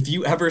 if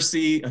you ever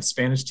see a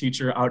Spanish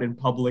teacher out in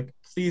public,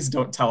 please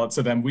don't tell it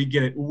to them. We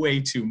get it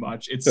way too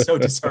much. It's so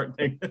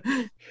disheartening.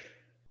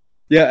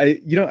 Yeah,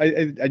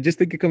 I just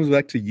think it comes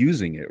back to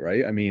using it,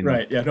 right? I mean,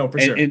 right? Yeah, no, for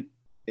sure.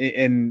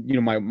 And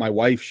my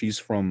wife, she's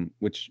from,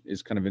 which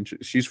is kind of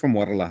interesting. She's from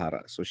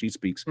Guadalajara, so she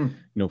speaks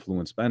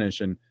fluent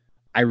Spanish. And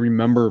I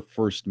remember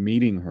first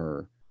meeting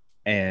her,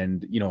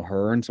 and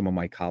her and some of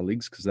my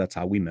colleagues, because that's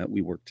how we met.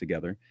 We worked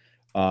together.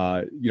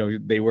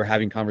 They were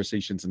having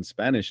conversations in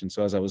Spanish, and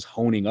so as I was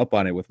honing up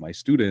on it with my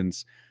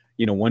students,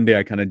 one day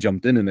I kind of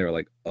jumped in, and they were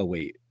like, "Oh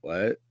wait, what?"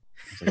 I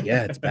was like,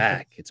 "Yeah, it's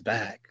back. It's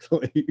back."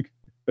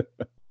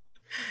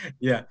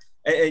 Yeah.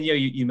 And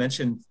you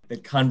mentioned the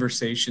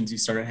conversations you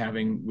started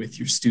having with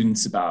your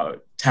students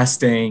about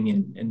testing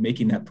and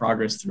making that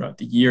progress throughout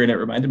the year. And it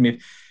reminded me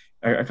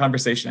of a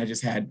conversation I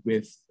just had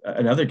with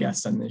another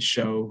guest on this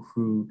show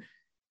who,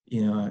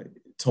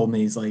 told me,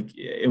 he's like,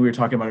 we were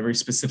talking about a very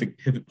specific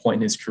pivot point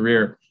in his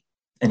career.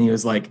 And he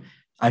was like,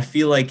 I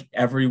feel like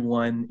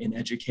everyone in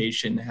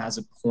education has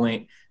a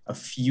point a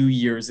few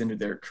years into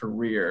their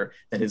career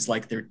that is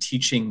like their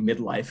teaching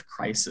midlife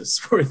crisis,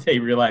 where they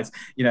realize,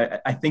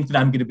 I think that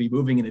I'm going to be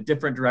moving in a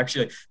different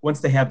direction. Like once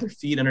they have their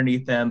feet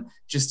underneath them,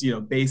 just,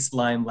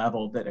 baseline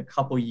level, that a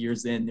couple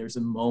years in, there's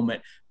a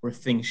moment where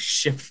things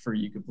shift for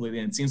you completely.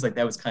 And it seems like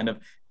that was kind of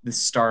the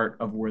start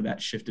of where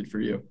that shifted for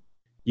you.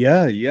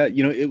 Yeah.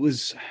 It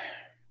was,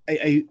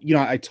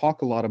 I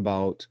talk a lot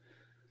about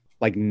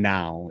like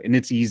now, and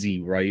it's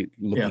easy, right?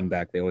 Looking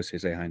back, they always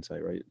say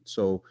hindsight, right?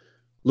 So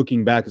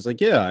looking back, it's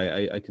like,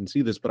 yeah, I can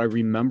see this, but I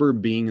remember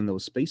being in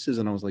those spaces,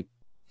 and I was like,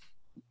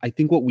 I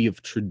think what we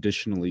have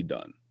traditionally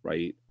done,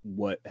 right?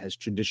 What has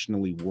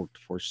traditionally worked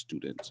for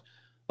students,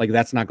 like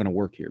that's not going to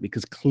work here,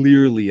 because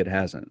clearly it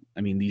hasn't.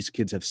 I mean, these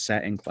kids have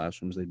sat in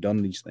classrooms, they've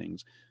done these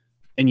things,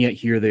 and yet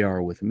here they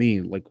are with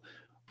me. Like,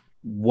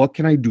 what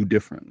can I do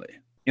differently?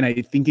 And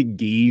I think it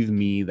gave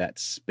me that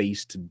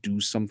space to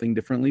do something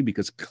differently,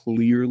 because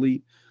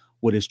clearly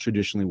what has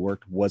traditionally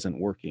worked wasn't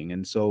working.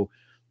 And so,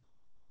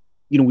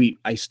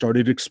 I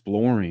started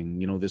exploring,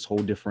 this whole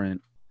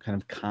different kind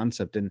of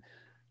concept. And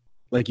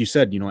like you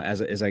said,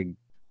 as I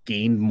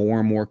gained more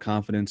and more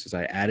confidence, as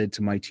I added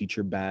to my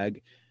teacher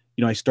bag,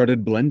 I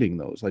started blending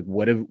those, like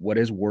what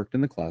has worked in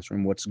the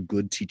classroom, what's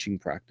good teaching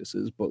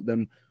practices, but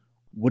then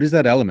what is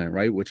that element,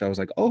 right? Which I was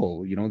like,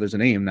 oh, there's a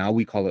name. Now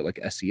we call it like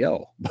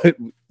SEL, but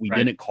we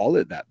didn't call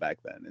it that back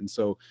then. And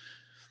so,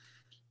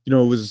 it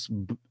was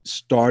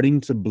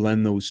starting to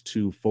blend those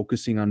two,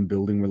 focusing on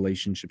building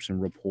relationships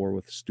and rapport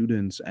with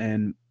students,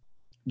 and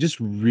just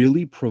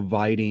really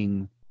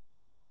providing,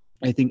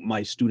 I think,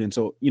 my students.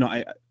 So,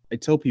 I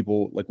tell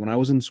people, like, when I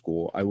was in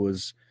school, I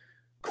was,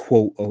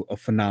 quote, a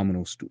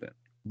phenomenal student.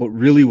 But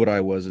really what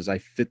I was is I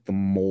fit the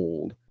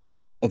mold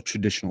of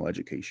traditional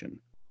education.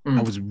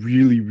 I was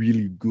really,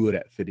 really good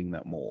at fitting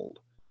that mold.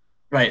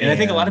 Right. And I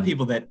think a lot of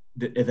people that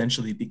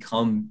eventually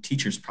become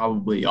teachers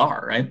probably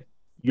are, right?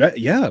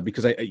 Yeah,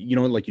 because I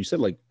like you said,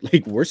 like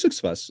we're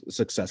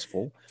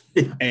successful,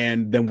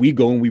 and then we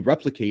go and we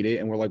replicate it,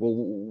 and we're like, well,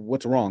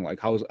 what's wrong? Like,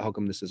 how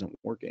come this isn't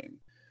working?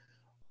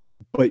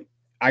 But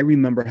I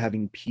remember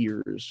having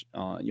peers,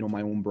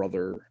 my own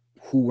brother,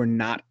 who were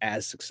not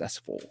as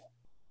successful,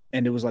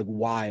 and it was like,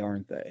 why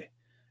aren't they?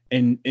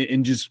 And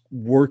just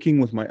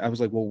working with I was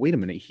like, well, wait a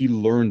minute, he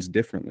learns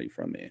differently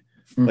from me,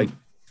 like.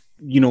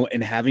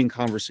 And having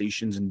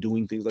conversations and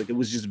doing things, like, it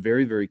was just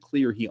very, very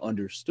clear he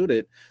understood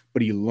it,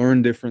 but he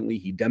learned differently.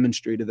 He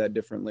demonstrated that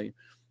differently.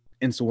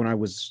 And so when I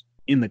was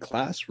in the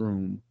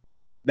classroom,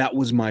 that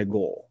was my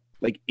goal.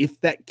 Like, if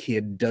that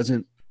kid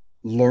doesn't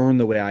learn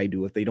the way I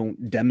do, if they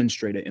don't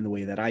demonstrate it in the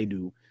way that I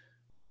do,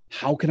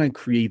 how can I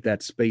create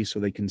that space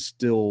so they can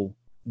still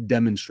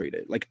demonstrate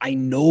it? Like, I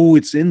know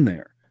it's in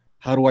there.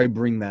 How do I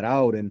bring that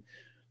out? And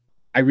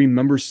I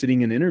remember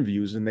sitting in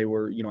interviews and they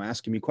were,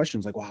 asking me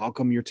questions like, well, how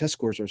come your test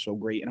scores are so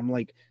great? And I'm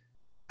like,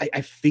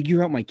 I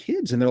figure out my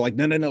kids. And they're like,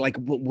 no, like,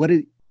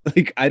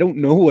 like, I don't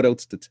know what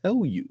else to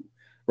tell you,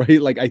 right?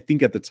 Like, I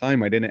think at the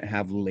time I didn't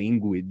have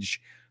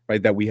language,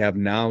 right, that we have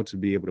now to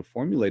be able to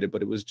formulate it.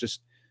 But it was just,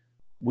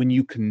 when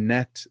you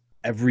connect,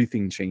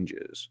 everything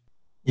changes.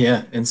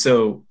 Yeah. And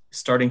so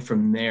starting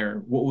from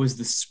there, what was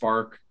the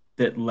spark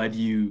that led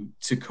you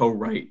to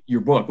co-write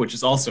your book, which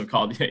is also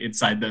called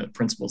Inside the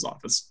Principal's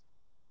Office?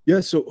 Yeah,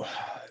 so,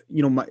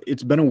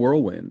 it's been a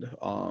whirlwind.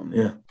 I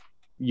know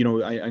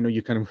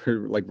you kind of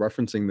were like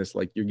referencing this,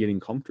 like you're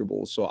getting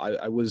comfortable. So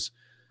I was,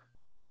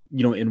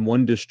 in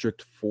one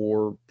district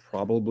for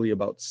probably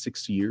about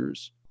 6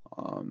 years.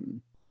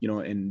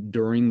 And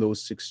during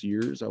those 6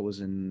 years, I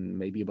was in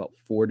maybe about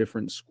 4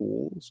 different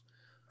schools.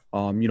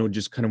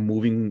 Just kind of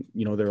moving.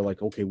 They're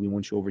like, okay, we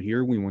want you over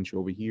here. We want you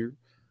over here.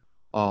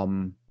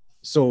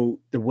 So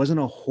there wasn't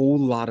a whole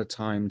lot of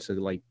time to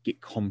like get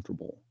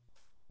comfortable.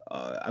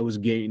 I was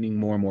gaining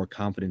more and more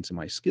confidence in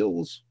my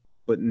skills,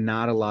 but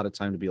not a lot of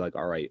time to be like,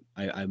 all right,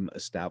 I'm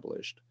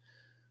established.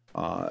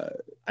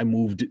 I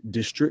moved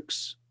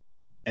districts.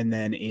 And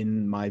then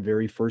in my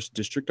very first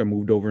district, I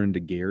moved over into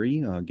Gary,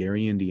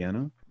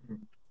 Indiana.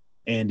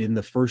 And in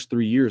the first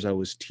 3 years, I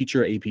was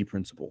teacher, AP,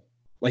 principal.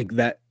 Like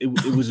that, it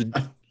was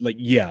like,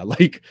 yeah,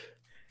 like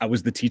I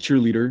was the teacher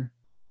leader.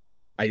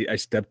 I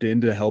stepped in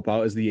to help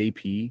out as the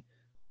AP.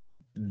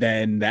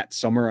 Then that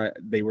summer,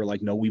 they were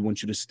like, no, we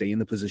want you to stay in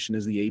the position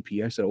as the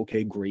AP. I said,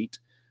 okay, great.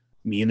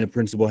 Me and the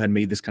principal had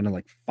made this kind of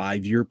like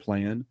 5-year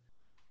plan.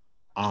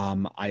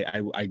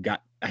 I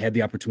had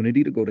the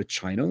opportunity to go to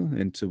China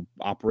and to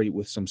operate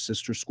with some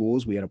sister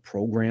schools. We had a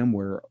program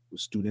where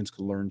students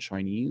could learn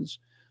Chinese.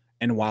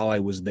 And while I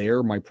was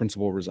there, my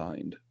principal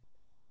resigned.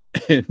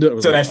 So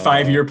that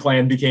 5-year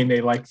plan became a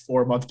like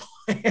 4-month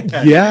plan.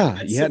 Yeah.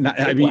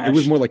 I mean, it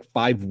was more like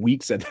 5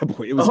 weeks at that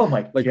point. It was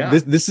God.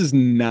 This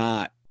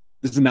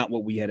is not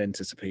what we had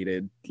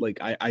anticipated. Like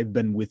I've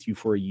been with you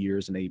for a year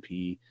as an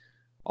AP.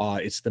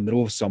 It's the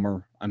middle of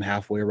summer. I'm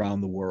halfway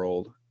around the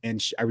world.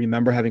 And I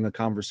remember having a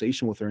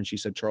conversation with her and she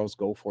said, Charles,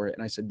 go for it.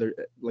 And I said,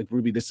 like,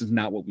 Ruby, this is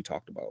not what we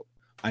talked about.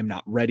 I'm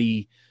not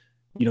ready.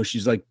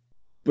 She's like,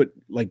 but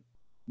like,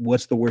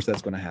 what's the worst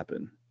that's going to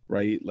happen?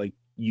 Right? Like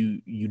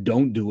you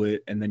don't do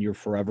it and then you're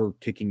forever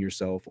kicking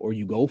yourself, or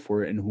you go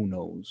for it and who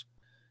knows?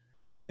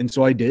 And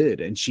so I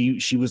did. And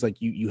she was like,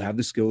 you have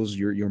the skills.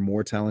 You're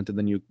more talented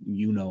than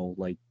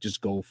like,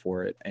 just go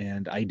for it.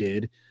 And I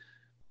did.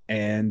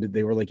 And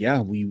they were like,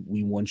 yeah, we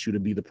want you to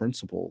be the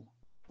principal.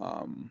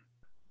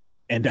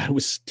 And I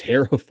was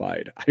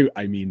terrified.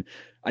 I mean,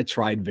 I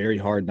tried very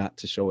hard not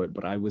to show it,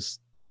 but I was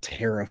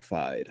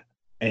terrified.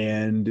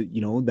 And,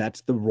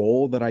 that's the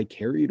role that I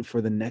carried for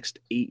the next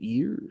 8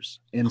 years.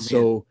 And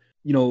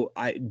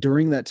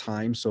during that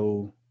time,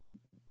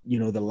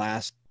 the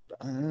last,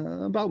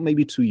 about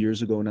maybe 2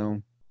 years ago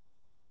now,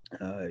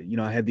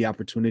 I had the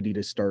opportunity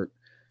to start,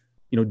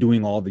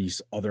 doing all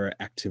these other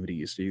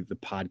activities, the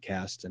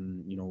podcast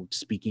and,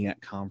 speaking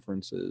at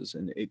conferences,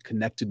 and it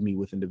connected me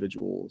with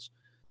individuals.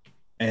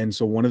 And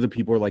so one of the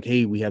people were like,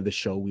 hey, we have the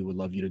show, we would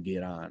love you to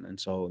get on. And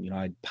so,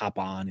 I'd pop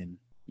on and,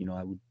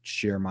 I would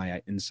share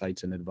my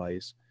insights and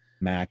advice.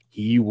 Mac,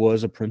 he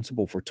was a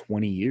principal for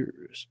 20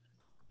 years.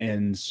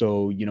 And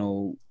so,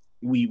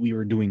 we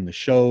were doing the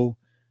show.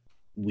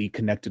 We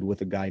connected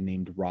with a guy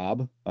named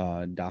Rob,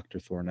 Dr.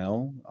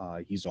 Thornell.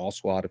 He's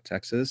also out of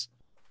Texas.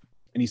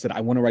 And he said,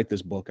 I want to write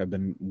this book. I've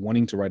been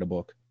wanting to write a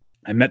book.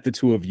 I met the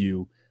two of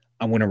you.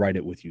 I want to write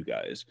it with you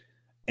guys.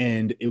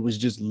 And it was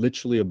just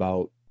literally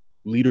about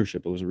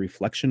leadership. It was a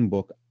reflection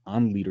book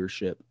on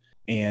leadership.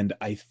 And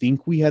I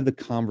think we had the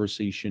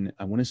conversation,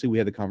 I want to say we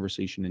had the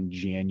conversation in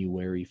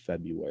January,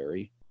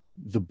 February.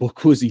 The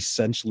book was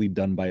essentially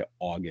done by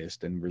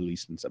August and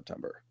released in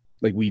September.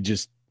 Like we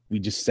just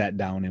sat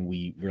down and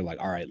we were like,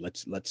 all right,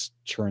 let's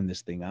churn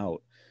this thing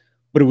out.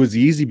 But it was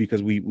easy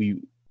because we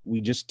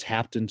just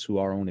tapped into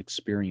our own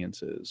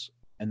experiences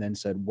and then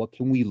said, what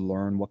can we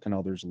learn? What can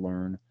others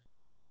learn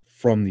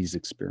from these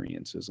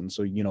experiences? And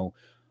so,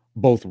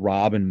 both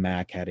Rob and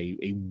Mac had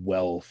a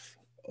wealth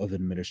of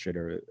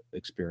administrator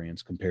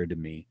experience compared to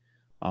me.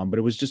 But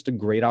it was just a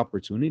great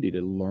opportunity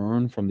to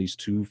learn from these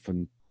two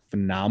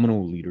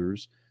phenomenal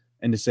leaders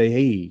and to say,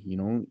 hey,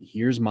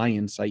 here's my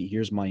insight,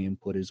 here's my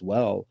input as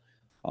well,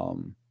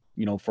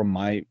 from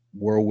my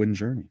whirlwind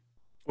journey.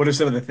 What are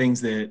some of the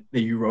things that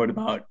you wrote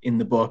about in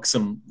the book,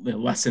 some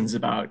lessons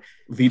about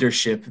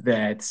leadership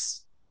that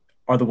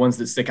are the ones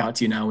that stick out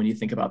to you now when you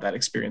think about that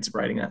experience of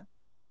writing that?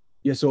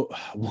 Yeah, so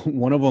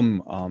one of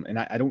them, and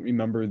I don't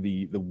remember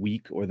the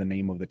week or the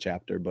name of the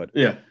chapter, but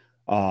yeah,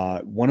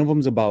 one of them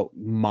is about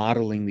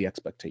modeling the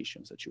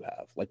expectations that you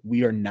have. Like,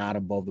 we are not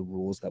above the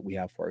rules that we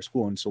have for our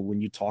school. And so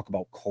when you talk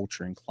about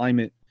culture and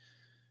climate,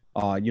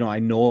 I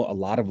know a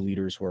lot of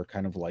leaders who are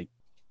kind of like,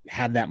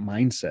 had that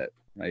mindset,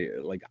 right?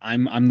 Like,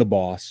 I'm the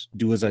boss,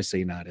 do as I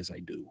say, not as I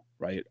do,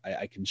 right?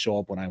 I can show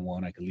up when I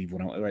want, I can leave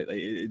when I want, right?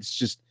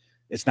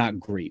 It's not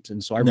great.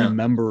 And so I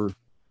remember,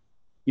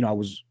 I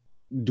was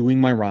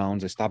doing my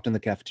rounds. I stopped in the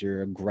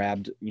cafeteria,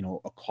 grabbed,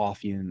 a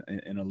coffee and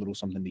a little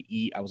something to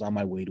eat. I was on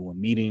my way to a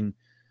meeting.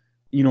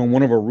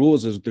 One of our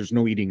rules is there's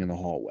no eating in the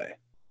hallway.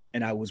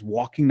 And I was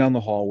walking down the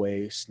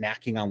hallway,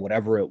 snacking on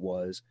whatever it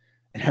was.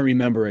 And I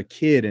remember a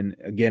kid, and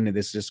again,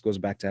 this just goes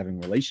back to having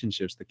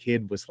relationships. The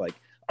kid was like,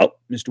 "Oh,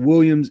 Mr.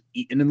 Williams,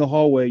 eating in the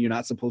hallway. You're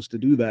not supposed to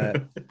do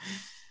that."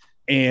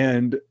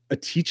 And a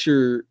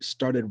teacher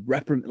started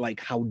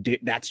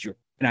that's your,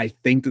 and I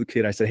thanked the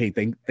kid. I said, "Hey,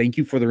 thank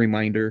you for the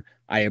reminder.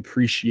 I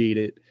appreciate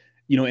it."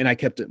 And I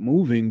kept it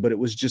moving, but it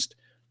was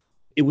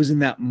in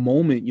that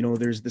moment,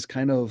 there's this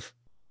kind of,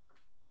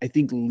 I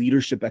think,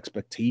 leadership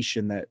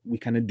expectation that we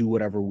kind of do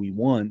whatever we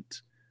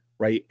want,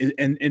 right?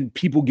 And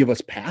people give us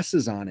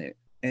passes on it.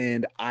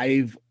 And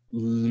I've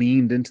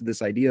leaned into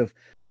this idea of,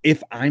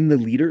 if I'm the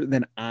leader,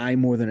 then I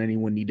more than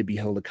anyone need to be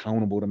held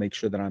accountable to make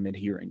sure that I'm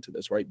adhering to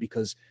this, right?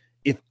 Because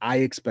if I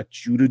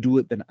expect you to do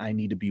it, then I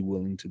need to be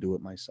willing to do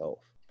it myself.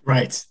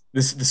 Right.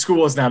 The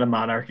school is not a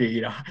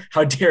monarchy.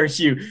 How dare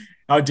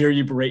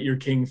you berate your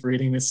king for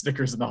eating the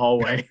Snickers in the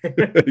hallway?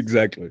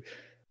 Exactly.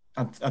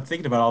 I'm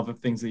thinking about all the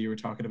things that you were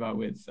talking about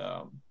with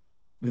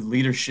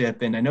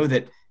leadership, and I know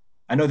that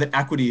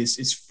equity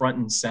is front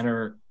and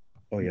center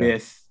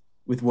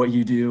with what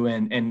you do,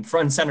 and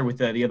front and center with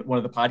the one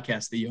of the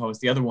podcasts that you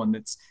host. The other one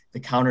that's the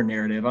counter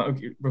narrative.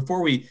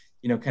 Before we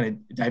kind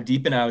of dive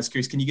deep in, I was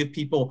curious, can you give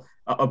people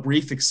a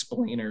brief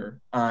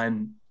explainer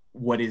on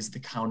what is the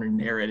counter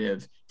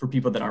narrative for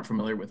people that aren't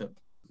familiar with it?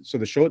 So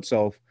the show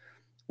itself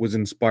was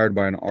inspired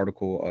by an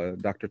article,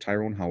 Dr.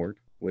 Tyrone Howard,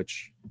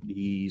 which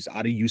he's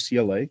out of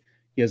UCLA.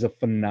 He has a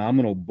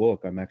phenomenal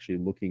book. I'm actually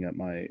looking at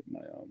my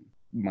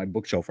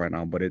bookshelf right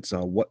now, but it's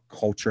What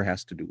Culture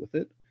Has to Do with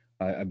It.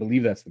 I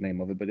believe that's the name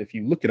of it, but if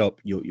you look it up,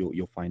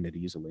 you'll find it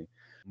easily.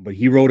 But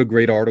he wrote a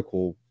great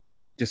article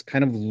just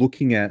kind of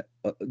looking at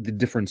the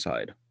different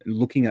side,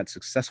 looking at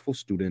successful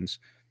students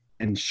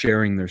and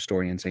sharing their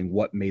story and saying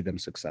what made them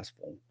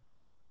successful.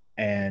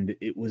 And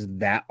it was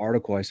that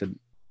article I said,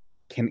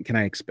 can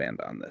I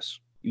expand on this,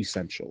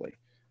 essentially?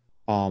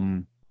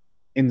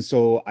 And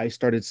so I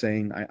started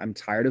saying, I'm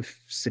tired of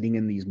sitting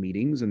in these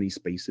meetings and these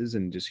spaces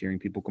and just hearing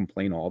people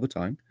complain all the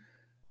time.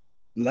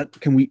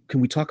 Can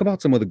we talk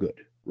about some of the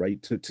good,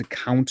 right? To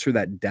counter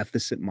that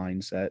deficit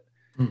mindset.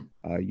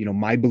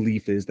 My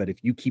belief is that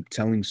if you keep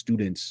telling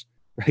students,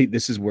 right,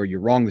 this is where you're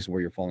wrong, this is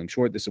where you're falling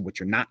short, this is what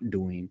you're not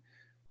doing,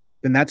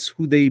 then that's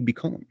who they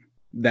become.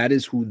 That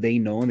is who they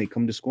know, and they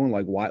come to school and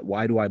like,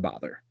 why do I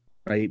bother,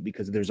 right?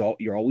 Because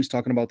you're always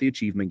talking about the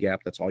achievement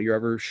gap. That's all you're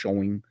ever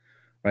showing,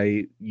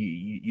 right?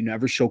 You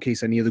never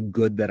showcase any of the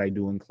good that I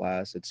do in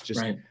class. It's just,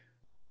 right.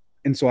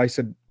 And so I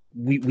said,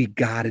 we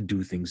got to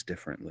do things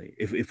differently.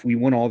 If we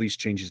want all these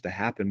changes to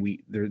happen,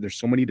 there's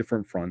so many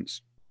different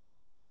fronts.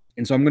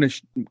 And so I'm going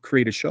to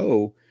create a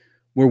show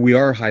where we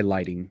are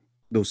highlighting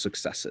those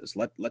successes.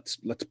 Let's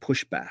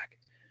push back.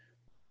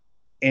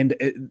 And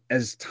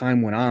as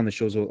time went on, the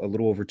show's a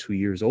little over 2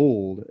 years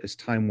old. As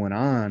time went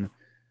on,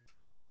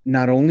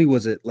 not only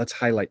was it let's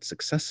highlight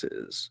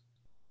successes,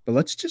 but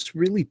let's just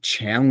really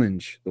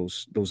challenge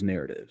those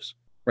narratives,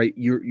 right?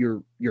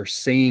 You're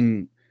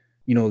saying,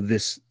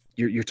 this,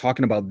 you're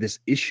talking about this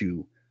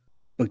issue,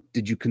 but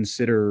did you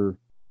consider,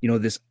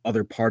 this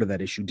other part of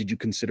that issue? Did you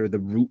consider the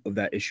root of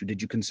that issue?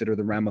 Did you consider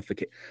the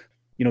ramification?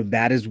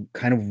 That is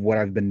kind of what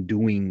I've been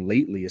doing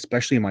lately,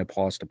 especially in my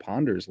Pause to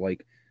Ponders.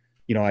 Like,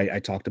 I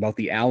talked about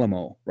the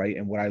Alamo, right?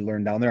 And what I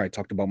learned down there. I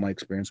talked about my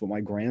experience with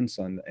my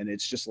grandson, and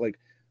it's just like,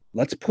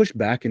 let's push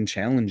back and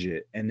challenge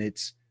it. And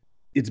it's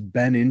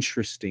been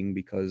interesting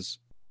because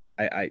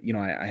I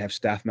have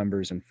staff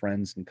members and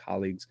friends and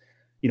colleagues,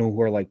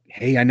 who are like,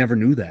 hey, I never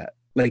knew that.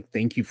 Like,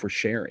 thank you for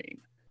sharing.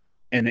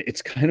 And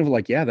it's kind of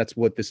like, yeah, that's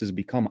what this has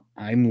become.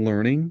 I'm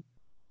learning,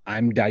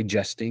 I'm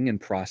digesting and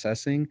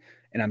processing,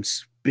 and I'm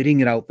spitting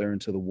it out there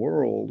into the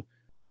world,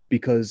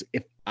 because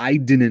if I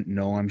didn't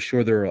know, I'm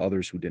sure there are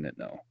others who didn't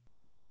know.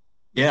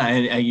 Yeah,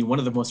 and one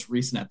of the most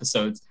recent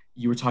episodes,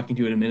 you were talking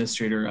to an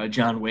administrator,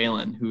 John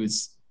Whalen,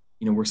 who's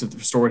works with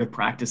restorative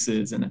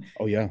practices and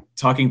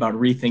talking about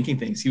rethinking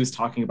things. He was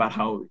talking about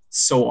how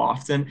so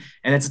often,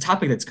 and it's a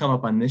topic that's come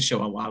up on this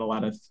show a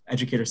lot of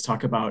educators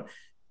talk about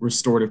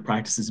restorative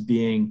practices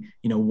being,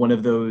 one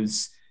of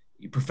those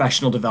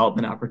professional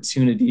development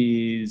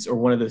opportunities or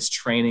one of those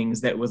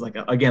trainings that was like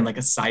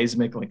a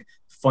seismic, like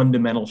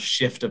fundamental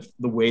shift of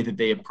the way that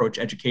they approach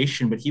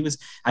education. But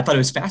I thought it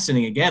was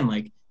fascinating, again,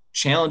 like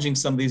challenging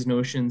some of these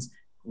notions,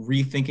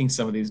 rethinking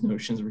some of these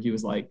notions, where he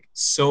was like,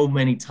 so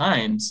many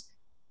times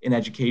in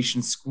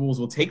education, schools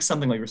will take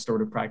something like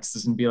restorative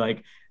practices and be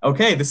like,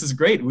 okay, this is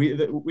great.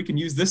 We can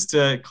use this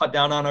to cut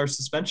down on our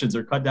suspensions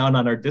or cut down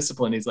on our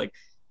discipline. He's like,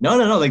 no.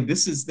 Like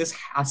this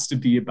has to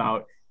be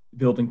about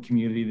building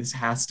community. This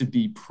has to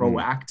be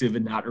proactive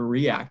and not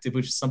reactive,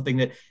 which is something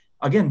that,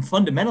 again,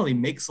 fundamentally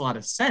makes a lot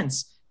of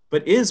sense,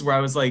 but is where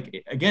I was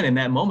like, again, in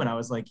that moment, I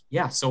was like,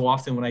 yeah, so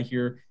often when I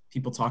hear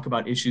people talk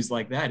about issues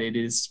like that, it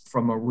is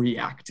from a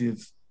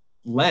reactive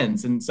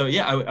lens. And so,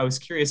 yeah, I was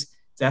curious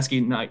to ask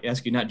you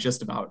not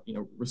just about,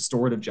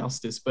 restorative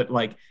justice, but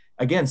like,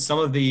 again, some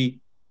of the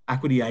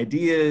equity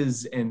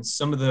ideas and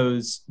some of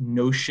those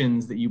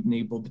notions that you've been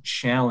able to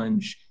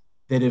challenge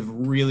that have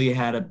really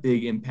had a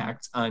big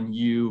impact on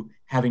you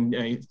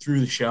having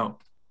through the show.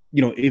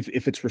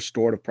 If it's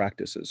restorative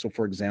practices. So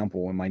for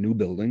example, in my new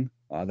building,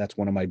 that's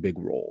one of my big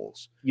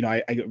roles.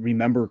 I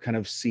remember kind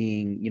of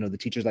seeing, the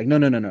teachers like, no,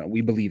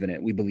 we believe in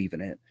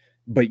it.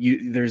 But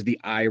there's the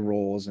eye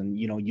rolls and,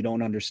 you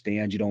don't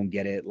understand, you don't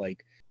get it.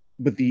 Like,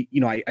 but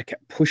I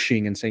kept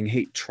pushing and saying,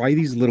 hey, try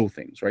these little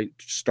things, right?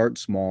 Start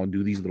small,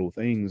 do these little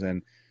things.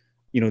 And,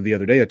 the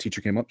other day a teacher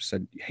came up and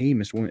said, hey,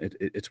 Mr. Warren,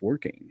 it's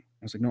working.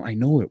 I was like, no, I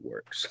know it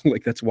works.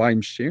 Like, that's why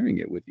I'm sharing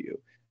it with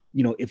you.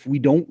 If we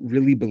don't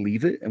really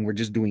believe it and we're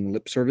just doing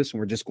lip service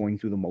and we're just going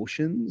through the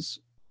motions,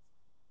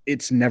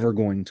 it's never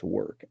going to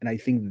work. And I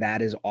think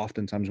that is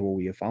oftentimes where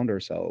we have found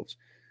ourselves.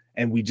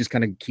 And we just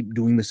kind of keep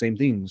doing the same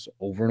things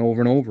over and over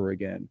and over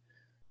again.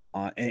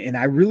 And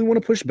I really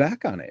want to push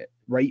back on it,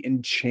 right?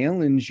 And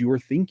challenge your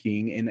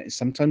thinking. And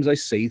sometimes I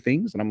say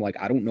things and I'm like,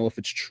 I don't know if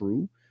it's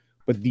true,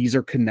 but these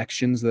are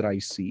connections that I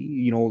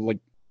see, like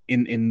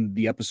in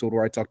the episode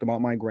where I talked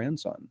about my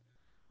grandson,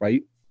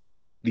 right?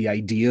 The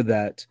idea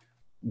that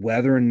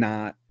whether or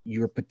not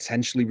you're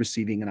potentially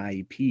receiving an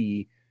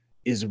IEP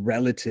is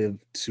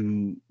relative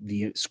to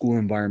the school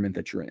environment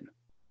that you're in.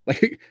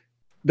 Like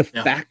the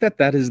fact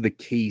that is the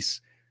case,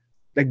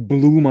 like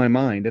blew my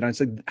mind. And I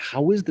said,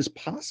 how is this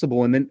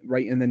possible? And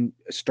then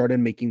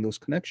started making those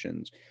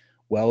connections.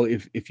 Well,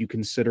 if you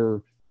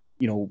consider,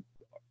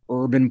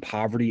 urban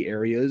poverty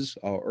areas,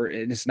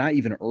 and it's not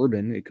even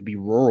urban, it could be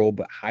rural,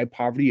 but high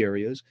poverty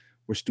areas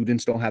where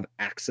students don't have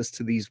access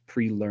to these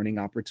pre-learning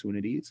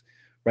opportunities,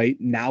 right?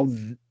 Now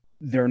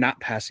they're not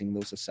passing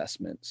those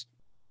assessments.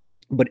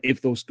 But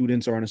if those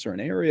students are in a certain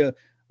area,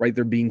 right,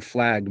 they're being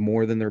flagged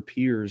more than their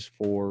peers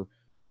for,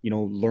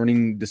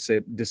 learning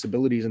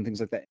disabilities and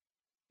things like that.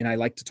 And I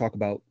like to talk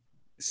about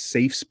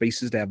safe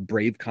spaces to have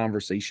brave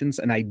conversations.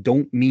 And I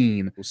don't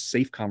mean those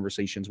safe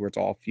conversations where it's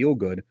all feel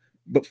good,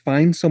 but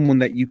find someone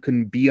that you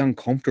can be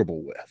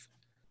uncomfortable with,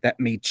 that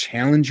may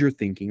challenge your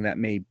thinking, that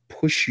may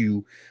push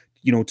you,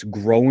 to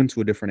grow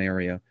into a different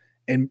area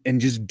and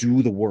just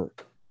do the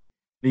work.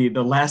 The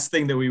last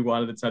thing that we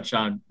wanted to touch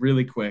on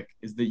really quick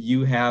is that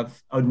you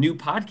have a new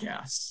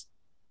podcast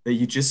that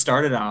you just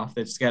started off.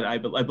 That's got, I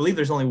believe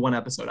there's only one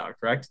episode out,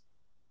 correct?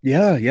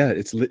 Yeah.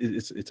 It's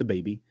a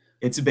baby.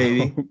 It's a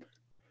baby.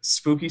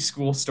 Spooky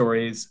School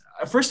Stories.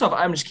 First off,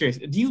 I'm just curious.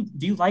 Do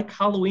you like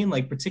Halloween?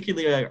 Like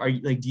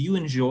particularly, do you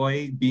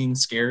enjoy being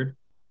scared?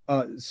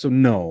 So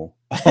no.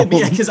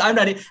 Because I'm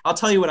not. I'll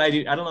tell you what I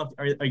do. I don't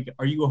know.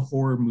 Are you a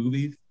horror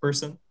movie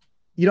person?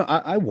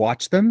 I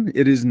watch them.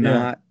 It is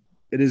not.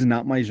 It is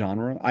not my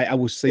genre. I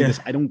will say this.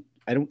 I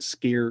don't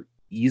scare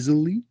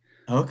easily.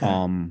 Okay.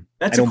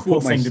 That's a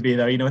cool thing to be,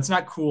 though. It's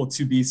not cool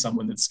to be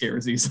someone that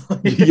scares easily.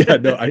 Yeah,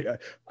 no,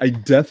 I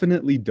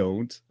definitely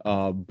don't.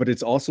 But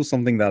it's also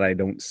something that I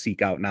don't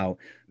seek out. Now,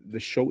 the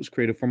show was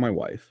created for my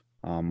wife.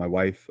 My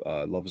wife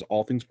loves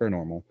all things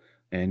paranormal,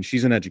 and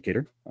she's an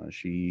educator.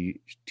 She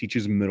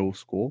teaches middle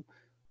school,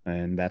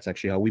 and that's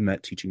actually how we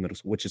met, teaching middle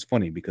school, which is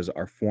funny because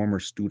our former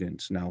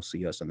students now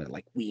see us and they're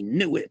like, we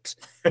knew it.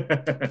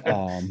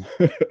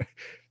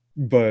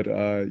 But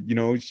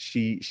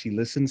she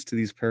listens to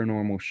these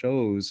paranormal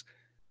shows,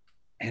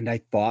 and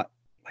I thought,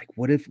 like,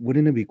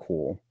 wouldn't it be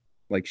cool?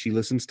 Like, she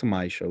listens to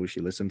my show,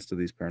 she listens to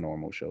these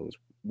paranormal shows.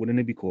 Wouldn't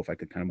it be cool if I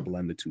could kind of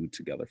blend the two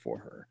together for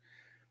her?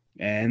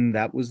 And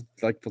that was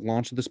like the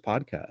launch of this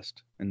podcast.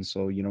 And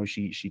so,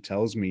 she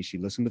tells me she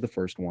listened to the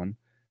first one,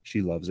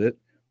 she loves it,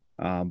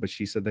 but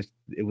she said that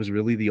it was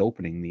really the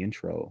opening, the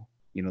intro,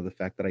 you know, the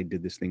fact that I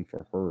did this thing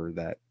for her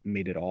that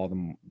made it all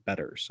the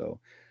better. So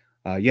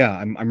yeah,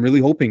 I'm really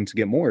hoping to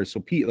get more. So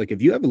Pete, like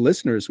if you have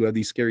listeners who have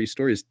these scary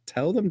stories,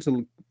 tell them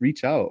to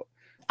reach out.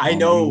 I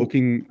know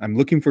I'm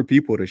looking for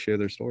people to share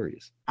their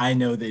stories. I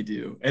know they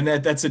do. And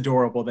that's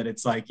adorable that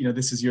it's like, you know,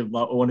 this is your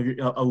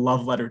a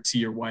love letter to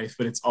your wife,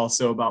 but it's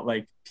also about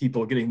like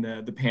people getting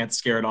the pants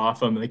scared off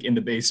them like in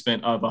the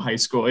basement of a high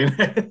school.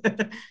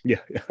 Yeah.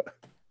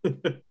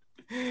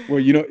 Well,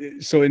 you know,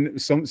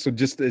 so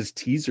just as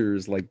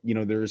teasers, like, you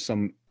know, there's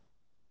some,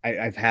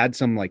 I've had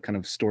some like kind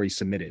of stories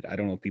submitted. I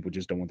don't know if people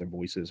just don't want their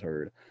voices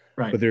heard,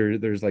 right? But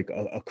there's like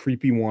a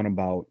creepy one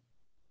about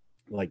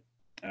like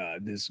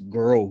this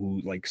girl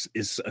who like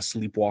is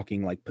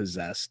sleepwalking, like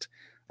possessed.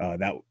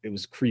 That it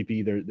was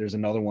creepy. There's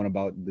another one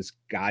about this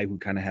guy who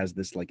kind of has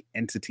this like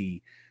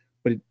entity,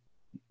 but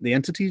the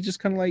entity just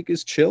kind of like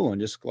is chill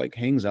and just like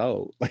hangs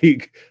out.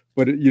 Like,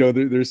 but you know,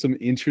 there's some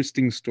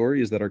interesting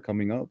stories that are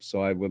coming up.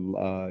 So I would,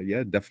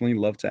 definitely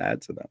love to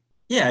add to them.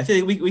 Yeah, I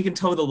think we can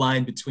toe the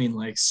line between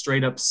like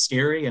straight up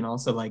scary and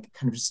also like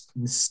kind of just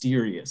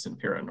mysterious and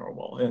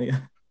paranormal.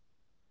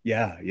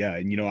 Yeah.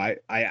 And you know, I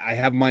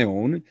have my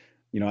own.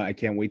 You know, I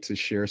can't wait to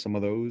share some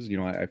of those. You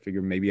know, I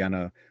figure maybe on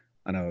a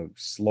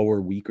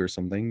slower week or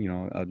something, you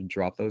know, I'll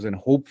drop those, and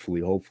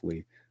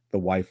hopefully the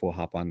wife will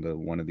hop onto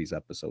one of these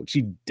episodes.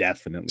 She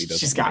definitely doesn't.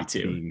 She's got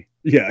to.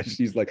 Yeah,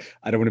 she's like,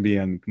 I don't want to be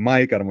on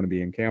mic, I don't want to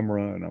be in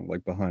camera, and I'm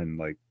like, behind,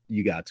 like,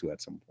 you got to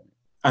at some point.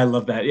 I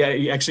love that.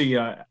 Yeah, actually,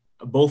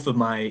 both of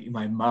my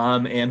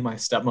mom and my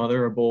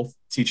stepmother are both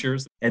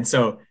teachers, and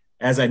so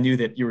as I knew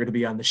that you were going to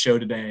be on the show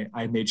today,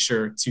 I made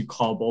sure to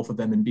call both of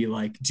them and be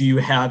like, do you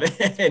have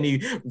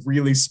any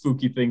really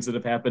spooky things that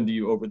have happened to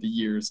you over the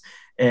years?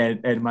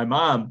 And my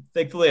mom,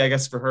 thankfully, I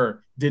guess for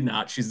her, did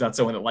not. She's not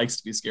someone that likes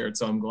to be scared.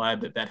 So I'm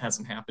glad that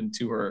hasn't happened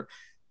to her.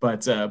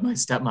 But my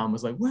stepmom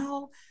was like,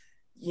 well,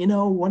 you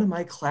know, one of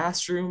my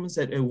classrooms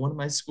at one of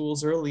my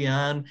schools early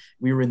on,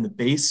 we were in the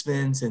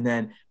basement, and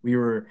then we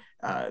were,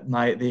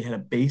 they had a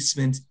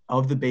basement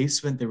of the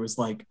basement. There was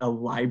like a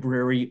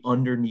library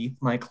underneath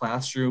my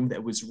classroom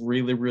that was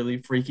really,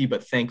 really freaky.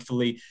 But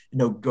thankfully,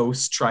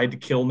 ghosts tried to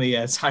kill me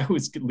as I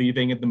was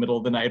leaving in the middle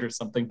of the night or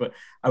something. But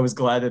I was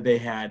glad that they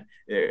had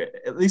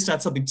at least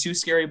not something too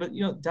scary, but,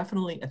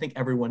 definitely, I think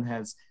everyone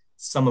has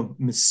some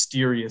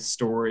mysterious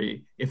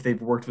story if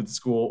they've worked with the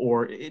school,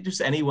 or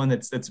just anyone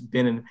that's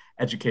been in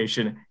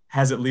education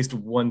has at least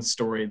one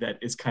story that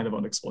is kind of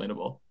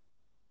unexplainable.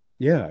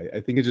 Yeah, I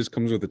think it just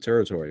comes with the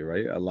territory,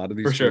 right? A lot of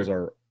these schools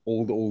are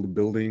old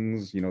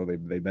buildings. You know,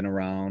 they've been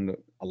around.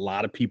 A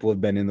lot of people have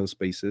been in those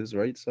spaces,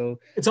 right? So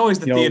it's always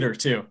the theater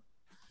too.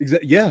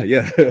 Exactly.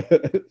 Yeah.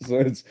 So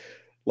it's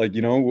like,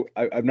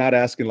 I'm not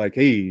asking like,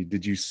 hey,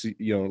 did you see?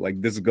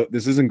 Like this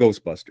isn't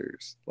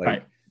Ghostbusters, like.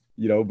 Right.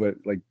 But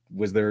like,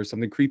 was there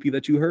something creepy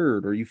that you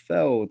heard or you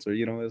felt, or,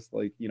 it's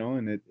like,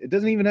 and it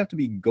doesn't even have to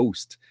be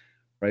ghost,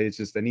 right? It's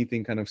just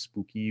anything kind of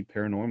spooky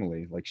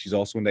paranormally. Like, she's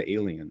also into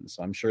aliens.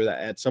 So I'm sure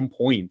that at some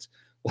point,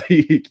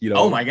 like,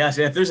 oh my gosh,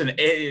 if there's an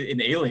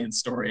alien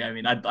story, I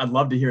mean, I'd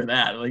love to hear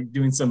that, like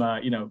doing some,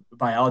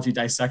 biology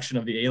dissection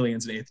of the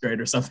aliens in 8th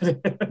grade or something.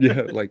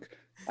 Yeah. Like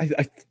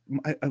I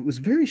was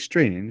very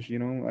strange,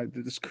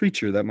 this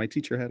creature that my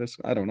teacher had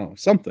I don't know,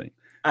 something,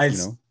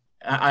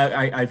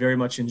 I very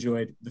much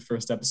enjoyed the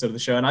first episode of the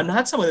show, and I'm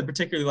not someone that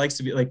particularly likes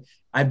to be like,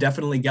 I've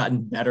definitely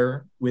gotten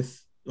better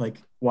with like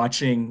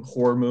watching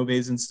horror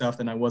movies and stuff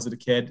than I was as a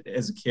kid.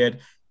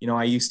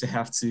 I used to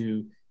have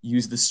to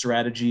use the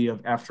strategy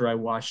of, after I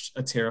watched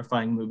a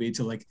terrifying movie,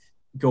 to like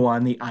go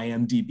on the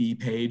IMDb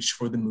page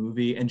for the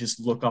movie and just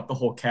look up the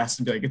whole cast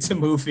and be like, it's a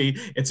movie.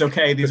 It's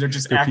okay. These are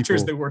just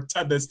actors that worked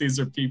on this. These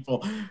are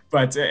people.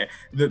 But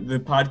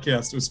the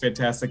podcast was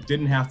fantastic.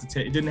 Didn't have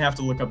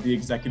to look up the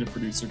executive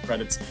producer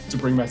credits to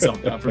bring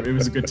myself down from it. It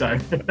was a good time.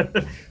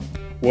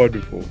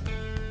 Wonderful.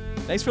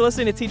 Thanks for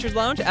listening to Teachers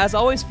Lounge. As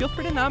always, feel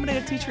free to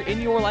nominate a teacher in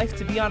your life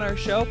to be on our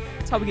show.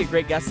 That's how we get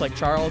great guests like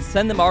Charles.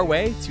 Send them our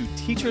way to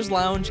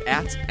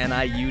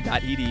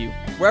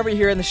teacherslounge@niu.edu. Wherever you're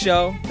hearing the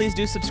show, please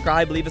do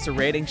subscribe, leave us a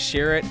rating,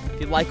 share it. If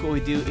you like what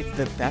we do, it's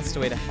the best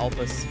way to help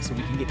us so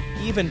we can get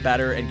even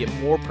better and get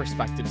more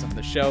perspectives on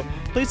the show.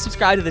 Please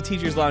subscribe to the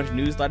Teachers Lounge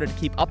newsletter to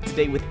keep up to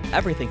date with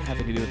everything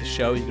having to do with the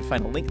show. You can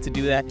find a link to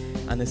do that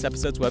on this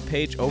episode's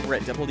webpage over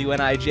at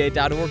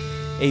WNIJ.org.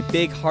 A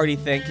big hearty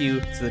thank you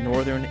to the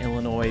Northern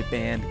Illinois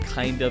band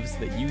Kind Ofs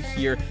that you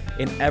hear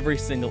in every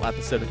single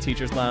episode of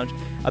Teachers Lounge.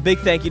 A big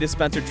thank you to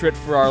Spencer Tritt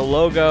for our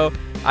logo.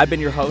 I've been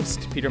your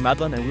host, Peter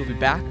Medlin, and we'll be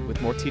back with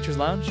more Teachers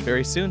Lounge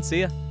very soon. See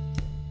ya.